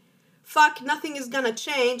like, fuck, nothing is gonna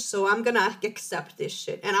change, so I'm gonna accept this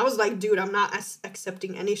shit. And I was like, dude, I'm not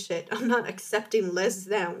accepting any shit. I'm not accepting less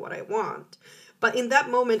than what I want. But in that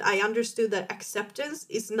moment, I understood that acceptance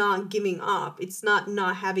is not giving up. It's not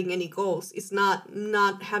having any goals. It's not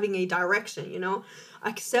having a direction,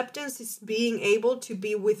 Acceptance is being able to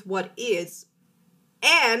be with what is.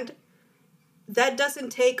 And that doesn't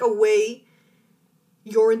take away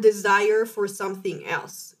your desire for something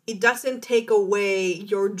else. It doesn't take away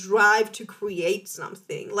your drive to create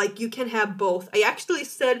something. Like, you can have both. I actually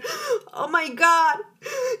said, oh my God,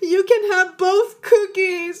 you can have both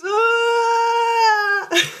cookies. Ah!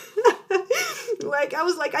 Like, I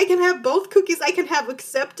was like, I can have both cookies. I can have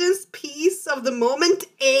acceptance, peace of the moment,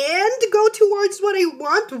 and go towards what I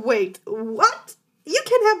want. Wait, what? You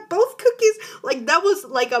can have both cookies? Like, that was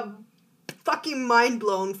like a fucking mind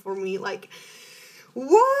blown for me. Like,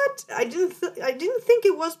 what? I didn't think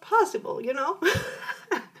it was possible,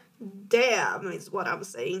 Damn is what I'm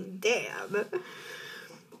saying. Damn.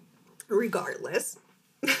 Regardless.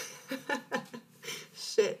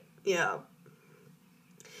 Shit, yeah.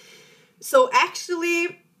 So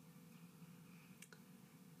actually,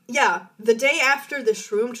 yeah, the day after the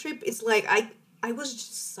shroom trip, it's like I was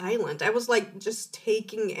just silent. I was like just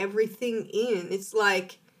taking everything in. It's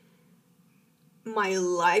like my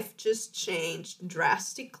life just changed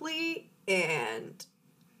drastically, and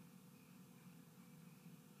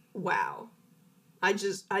wow. I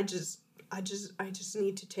just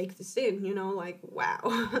need to take this in, like,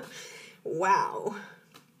 wow. Wow.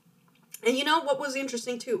 And what was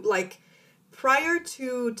interesting too, like, prior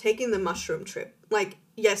to taking the mushroom trip, like,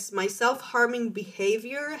 yes, my self-harming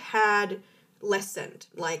behavior had lessened.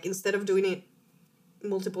 Like, instead of doing it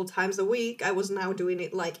multiple times a week, I was now doing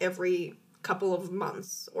it like every couple of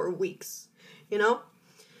months or weeks,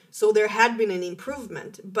 So there had been an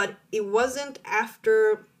improvement, but it wasn't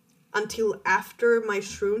until after my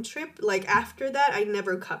shroom trip. Like, after that, I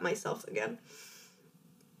never cut myself again.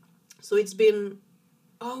 So it's been,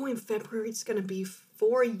 in February, it's gonna be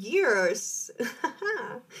 4 years.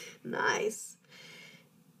 Nice.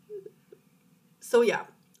 So yeah,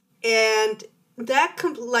 and that,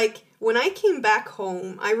 like, when I came back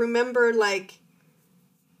home, I remember, like,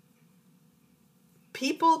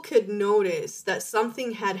 people could notice that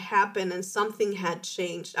something had happened and something had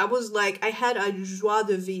changed. I was like, I had a joie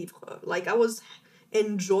de vivre. Like, I was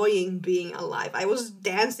enjoying being alive. I was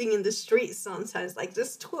dancing in the streets sometimes, like,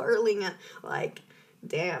 just twirling and, like,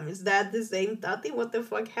 damn, is that the same Tati? What the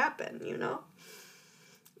fuck happened,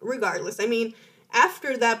 Regardless, I mean,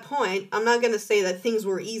 after that point, I'm not gonna say that things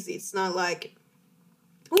were easy. It's not like,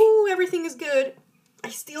 ooh, everything is good. I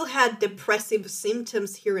still had depressive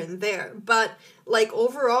symptoms here and there, but, like,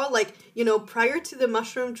 overall, like, prior to the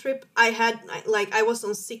mushroom trip, I was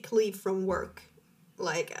on sick leave from work.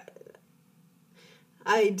 Like,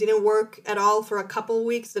 I didn't work at all for a couple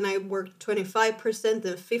weeks, then I worked 25%,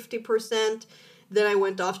 then 50%, then I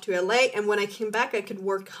went off to LA, and when I came back, I could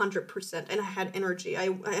work 100%, and I had energy. I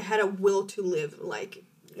had a will to live, like,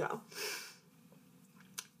 yeah.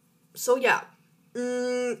 So, yeah.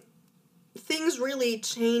 Things really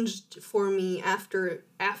changed for me after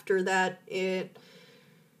that. It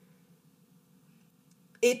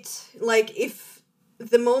like, if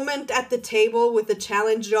the moment at the table with the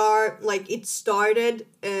challenge jar, like, it started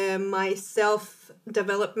my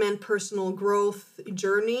self-development, personal growth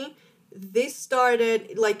journey. This took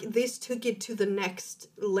it to the next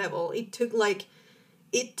level. It took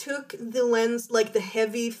the lens, like, the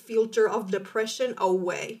heavy filter of depression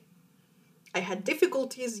away. I had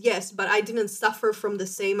difficulties, yes, but I didn't suffer from the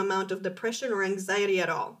same amount of depression or anxiety at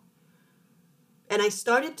all. And I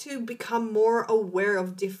started to become more aware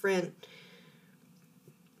of different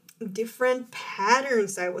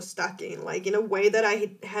patterns I was stuck in, like, in a way that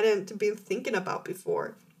I hadn't been thinking about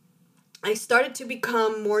before. I started to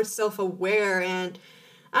become more self-aware and,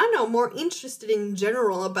 I don't know, more interested in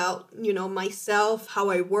general about, myself, how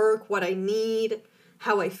I work, what I need,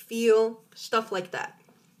 how I feel, stuff like that.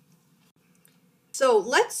 So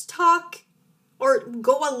let's talk, or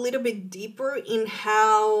go a little bit deeper in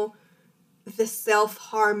how the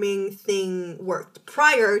self-harming thing worked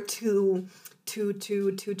prior to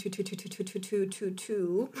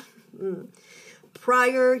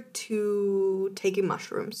taking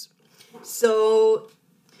mushrooms. So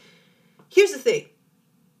here's the thing.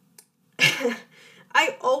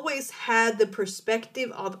 I always had the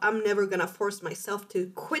perspective of, I'm never gonna force myself to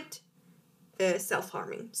quit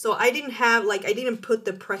self-harming. So I didn't put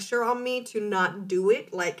the pressure on me to not do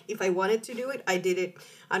it. Like, if I wanted to do it, I did it.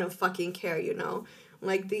 I don't fucking care, you know?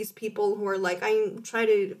 Like, these people who are like, I try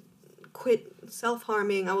to quit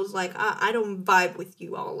self-harming, I was like, I don't vibe with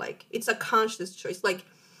you all. Like, it's a conscious choice. Like,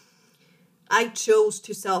 I chose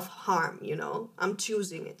to self-harm, you know? I'm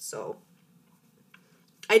choosing it, so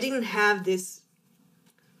I didn't have this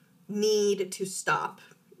need to stop.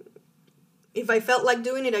 If I felt like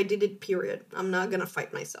doing it, I did it, period. I'm not gonna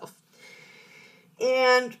fight myself.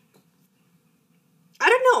 And I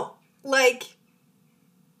don't know, like,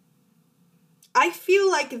 I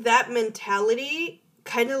feel like that mentality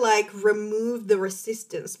kind of like removed the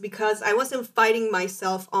resistance, because I wasn't fighting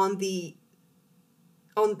myself on the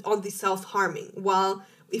self-harming. While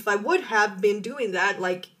if I would have been doing that,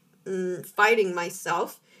 like, fighting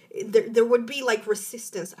myself, there would be like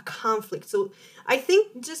resistance, a conflict. So I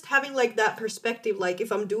think just having like that perspective, like,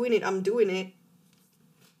 if I'm doing it, I'm doing it.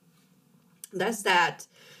 That's that.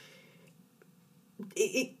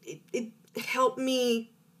 It helped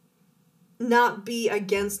me not be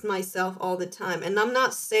against myself all the time. And I'm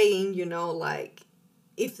not saying, you know, like,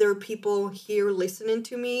 if there are people here listening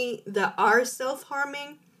to me that are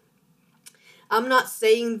self-harming, I'm not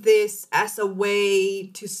saying this as a way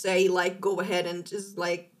to say, like, go ahead and just,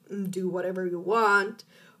 like, do whatever you want,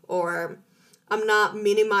 or I'm not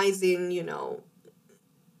minimizing, you know,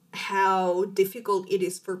 how difficult it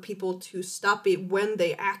is for people to stop it when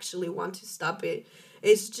they actually want to stop it.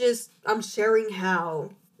 It's just, I'm sharing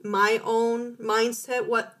how my own mindset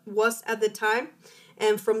what was at the time,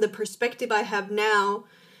 and from the perspective I have now,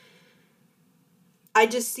 I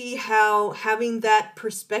just see how having that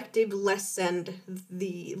perspective lessened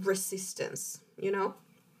the resistance, you know?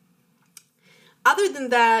 Other than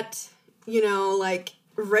that, you know, like,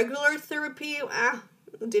 regular therapy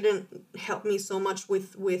didn't help me so much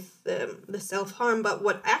with the self-harm, but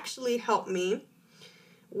what actually helped me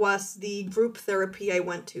was the group therapy I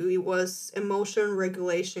went to. It was emotion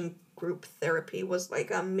regulation group therapy. It was like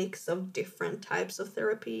a mix of different types of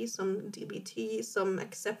therapy, some DBT, some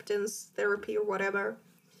acceptance therapy, or whatever.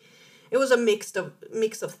 It was a mix of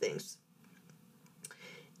things.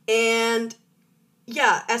 And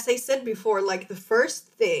yeah, as I said before, like, the first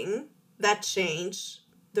thing that changed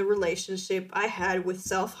the relationship I had with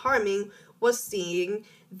self-harming was seeing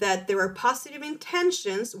that there are positive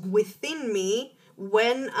intentions within me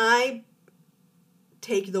when I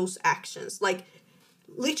take those actions. Like,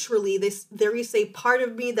 literally, there is a part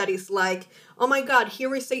of me that is like, oh my god,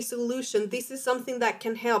 here is a solution. This is something that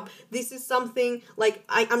can help. This is something, like,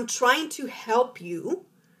 I'm trying to help you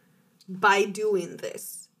by doing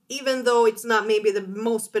this. Even though it's not maybe the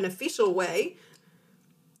most beneficial way,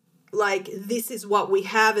 like, this is what we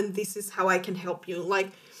have and this is how I can help you.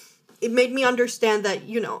 Like, it made me understand that,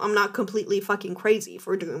 you know, I'm not completely fucking crazy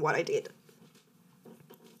for doing what I did.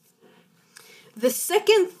 The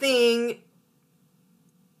second thing,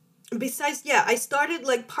 besides, I started,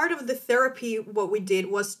 like, part of the therapy, what we did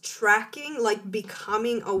was tracking, like,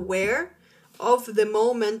 becoming aware of the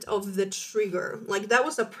moment of the trigger. Like, that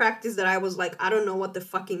was a practice that I was like, I don't know what the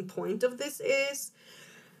fucking point of this is,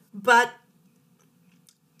 but,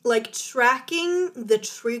 like, tracking the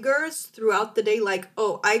triggers throughout the day, like,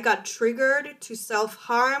 oh, I got triggered to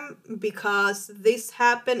self-harm because this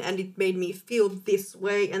happened and it made me feel this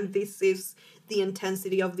way, and this is the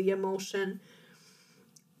intensity of the emotion.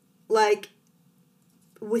 Like,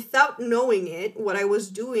 without knowing it, what I was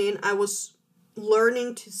doing, I was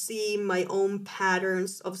learning to see my own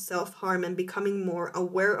patterns of self-harm and becoming more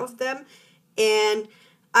aware of them. And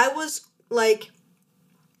I was like,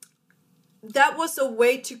 that was a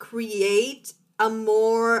way to create a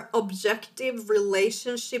more objective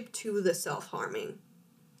relationship to the self-harming.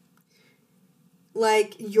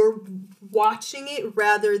 Like, you're watching it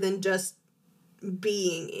rather than just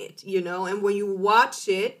being it, you know? And when you watch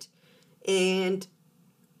it and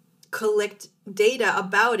collect data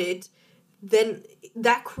about it, then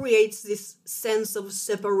that creates this sense of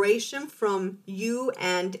separation from you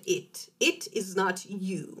and it. It is not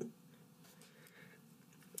you.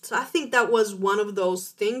 So I think that was one of those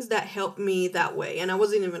things that helped me that way. And I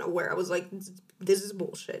wasn't even aware. I was like, this is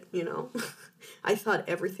bullshit, you know? I thought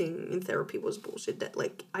everything in therapy was bullshit. That,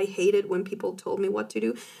 like, I hated when people told me what to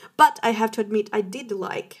do. But I have to admit, I did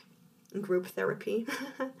like group therapy.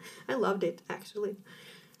 I loved it, actually.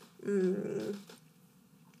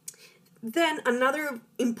 Then another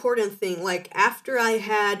important thing, like, after I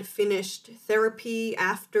had finished therapy,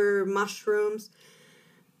 after mushrooms,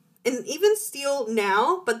 and even still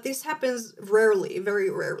now, but this happens rarely,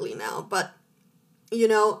 very rarely now, but, you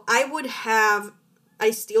know, I would have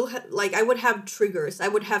I still like I would have triggers. I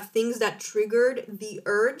would have things that triggered the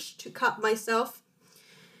urge to cut myself,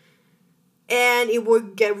 and it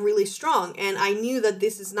would get really strong. And I knew that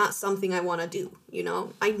this is not something I want to do, you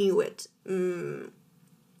know? I knew it.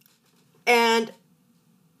 And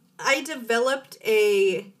I developed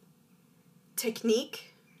a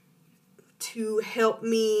technique to help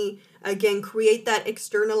me, again, create that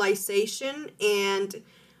externalization and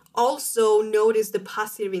also notice the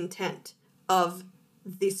positive intent of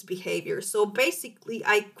this behavior. So basically,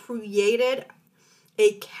 I created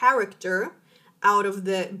a character out of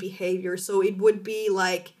the behavior. So it would be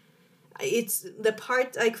like, it's the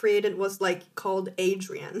part I created was like called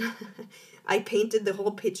Adrian. I painted the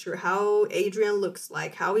whole picture, how Adrian looks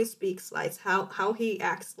like, how he speaks like, how he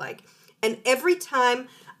acts like. And every time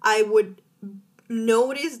I would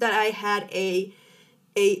notice that I had a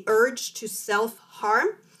urge to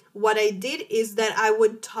self-harm, what I did is that I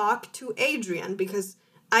would talk to Adrian, because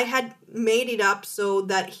I had made it up so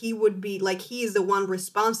that he would be like, he is the one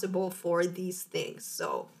responsible for these things.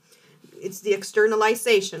 So it's the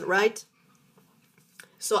externalization, right?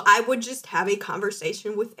 So I would just have a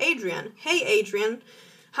conversation with Adrian. Hey, Adrian,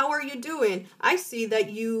 how are you doing? I see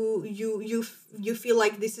that you feel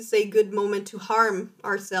like this is a good moment to harm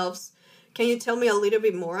ourselves. Can you tell me a little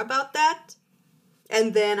bit more about that?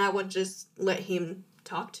 And then I would just let him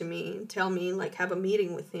talk to me and tell me, like, have a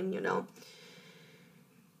meeting with him, you know.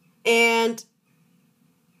 And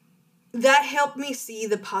that helped me see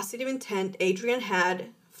the positive intent Adrian had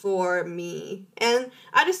for me. And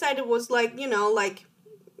I decided was like, you know, like,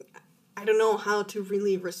 I don't know how to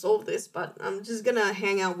really resolve this, but I'm just gonna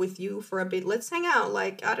hang out with you for a bit. Let's hang out.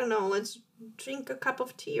 Like, I don't know, let's drink a cup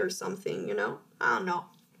of tea or something, you know? I don't know.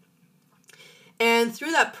 And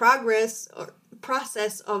through that process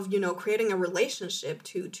of, you know, creating a relationship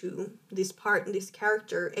to this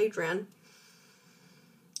character, Adrian,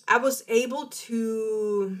 I was able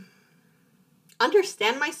to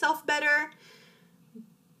understand myself better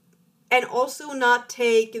and also not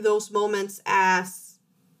take those moments as,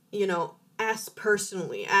 you know, as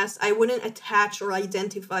personally, as I wouldn't attach or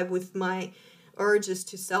identify with my urges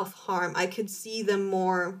to self-harm. I could see them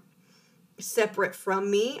more separate from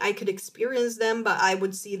me. I could experience them, but I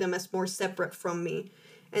would see them as more separate from me.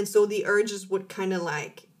 And so the urges would kind of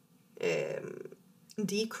like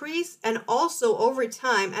decrease. And also over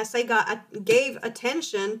time, as I gave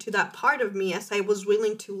attention to that part of me, as I was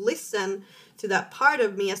willing to listen to that part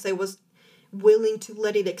of me, as I was willing to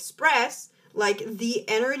let it express, like the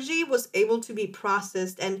energy was able to be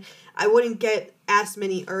processed and I wouldn't get as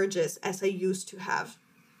many urges as I used to have.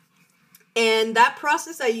 And that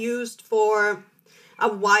process I used for a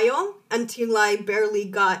while until I barely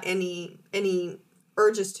got any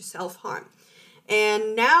urges to self-harm.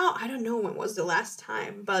 And now, I don't know when was the last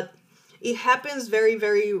time, but it happens very,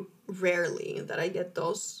 very rarely that I get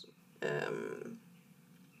those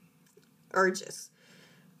urges.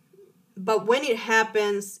 But when it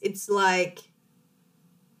happens, it's like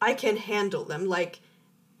I can handle them. Like,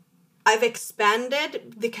 I've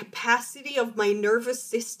expanded the capacity of my nervous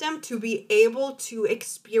system to be able to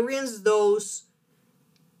experience those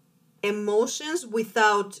emotions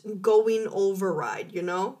without going override, you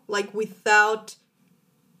know? Like, without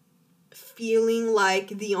feeling like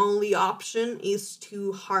the only option is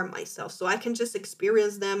to harm myself. So I can just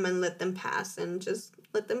experience them and let them pass and just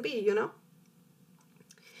let them be, you know?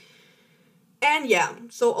 And yeah,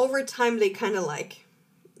 so over time they kind of like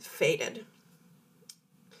faded.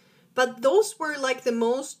 But those were like the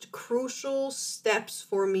most crucial steps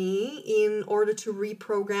for me in order to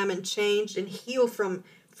reprogram and change and heal from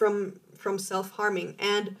self-harming.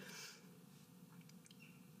 And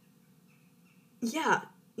yeah,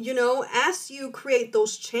 you know, as you create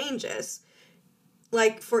those changes,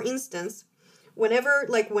 like for instance, when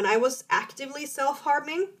I was actively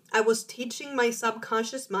self-harming, I was teaching my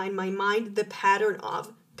subconscious mind, my mind, the pattern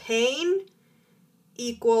of pain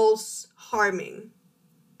equals harming.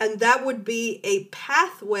 And that would be a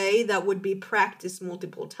pathway that would be practiced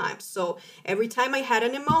multiple times. So every time I had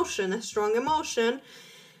an emotion, a strong emotion,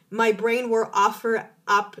 my brain will offer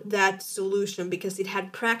up that solution because it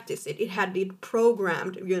had practiced it. It had it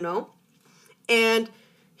programmed, you know. And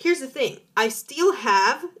here's the thing. I still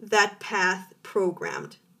have that path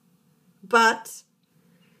programmed. But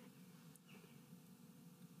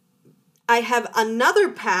I have another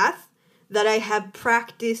path that I have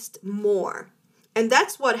practiced more. And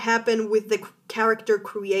that's what happened with the character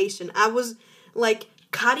creation. I was like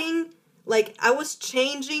cutting, like I was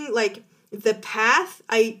changing like the path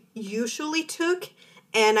I usually took,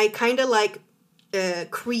 and I kind of like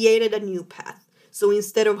created a new path. So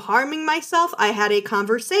instead of harming myself, I had a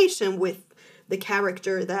conversation with the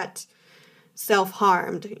character that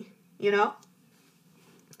self-harmed, you know?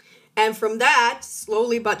 And from that,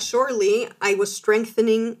 slowly but surely, I was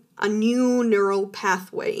strengthening a new neural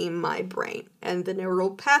pathway in my brain. And the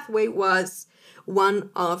neural pathway was one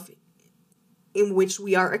of in which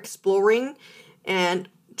we are exploring and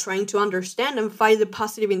trying to understand and find the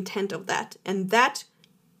positive intent of that. And that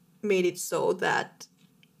made it so that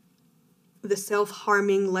the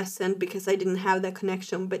self-harming lessened because I didn't have that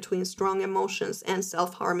connection between strong emotions and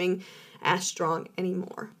self-harming as strong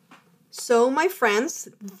anymore. So, my friends,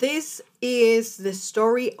 this is the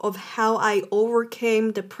story of how I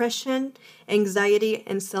overcame depression, anxiety,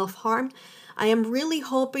 and self-harm. I am really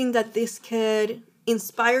hoping that this could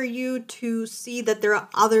inspire you to see that there are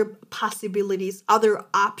other possibilities, other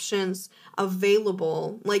options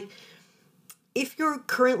available. Like, if you're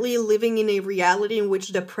currently living in a reality in which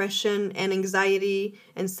depression and anxiety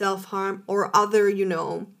and self-harm or other,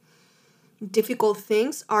 difficult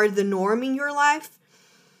things are the norm in your life,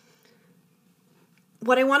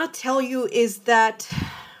 what I want to tell you is that,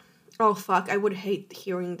 oh fuck, I would hate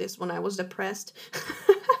hearing this when I was depressed.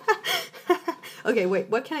 Okay, wait,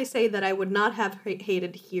 what can I say that I would not have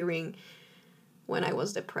hated hearing when I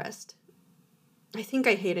was depressed? I think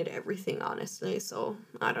I hated everything, honestly, so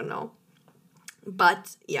I don't know.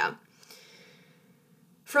 But, yeah.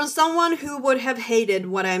 From someone who would have hated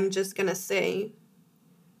what I'm just gonna say,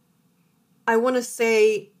 I want to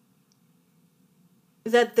say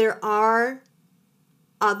that there are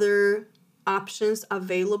other options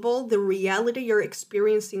available. The reality you're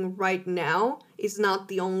experiencing right now is not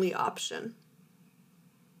the only option.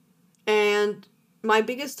 And my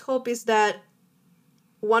biggest hope is that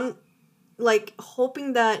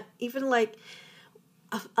hoping that even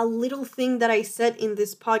a little thing that I said in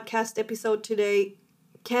this podcast episode today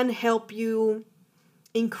can help you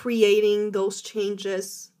in creating those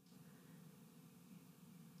changes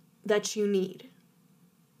that you need.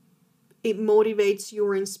 It motivates you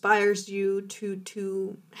or inspires you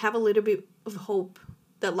to have a little bit of hope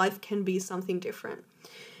that life can be something different.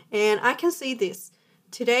 And I can say this.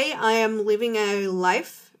 Today I am living a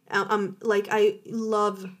life, I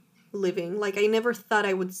love living. I never thought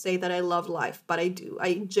I would say that I love life, but I do.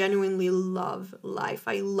 I genuinely love life.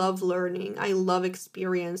 I love learning. I love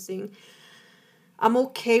experiencing. I'm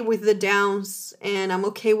okay with the downs and I'm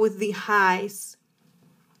okay with the highs.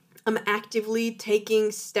 I'm actively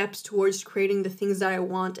taking steps towards creating the things that I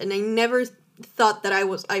want. And I never thought that I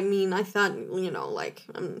thought,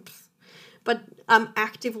 but I'm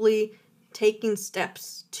actively taking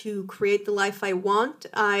steps to create the life I want.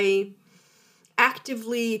 I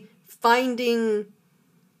actively finding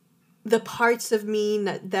the parts of me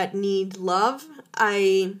that need love.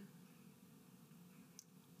 I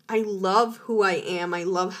love who I am. I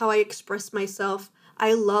love how I express myself.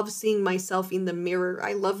 I love seeing myself in the mirror.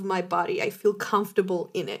 I love my body. I feel comfortable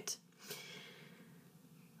in it.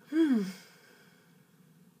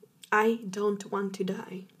 I don't want to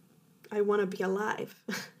die. I want to be alive.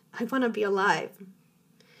 I want to be alive.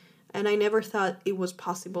 And I never thought it was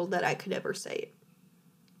possible that I could ever say it.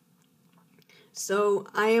 So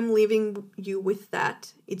I am leaving you with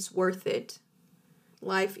that. It's worth it.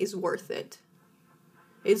 Life is worth it.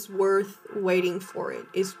 It's worth waiting for it.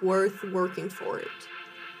 It's worth working for it.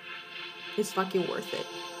 It's fucking worth it.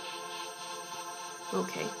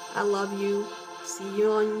 Okay, I love you. See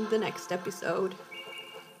you on the next episode.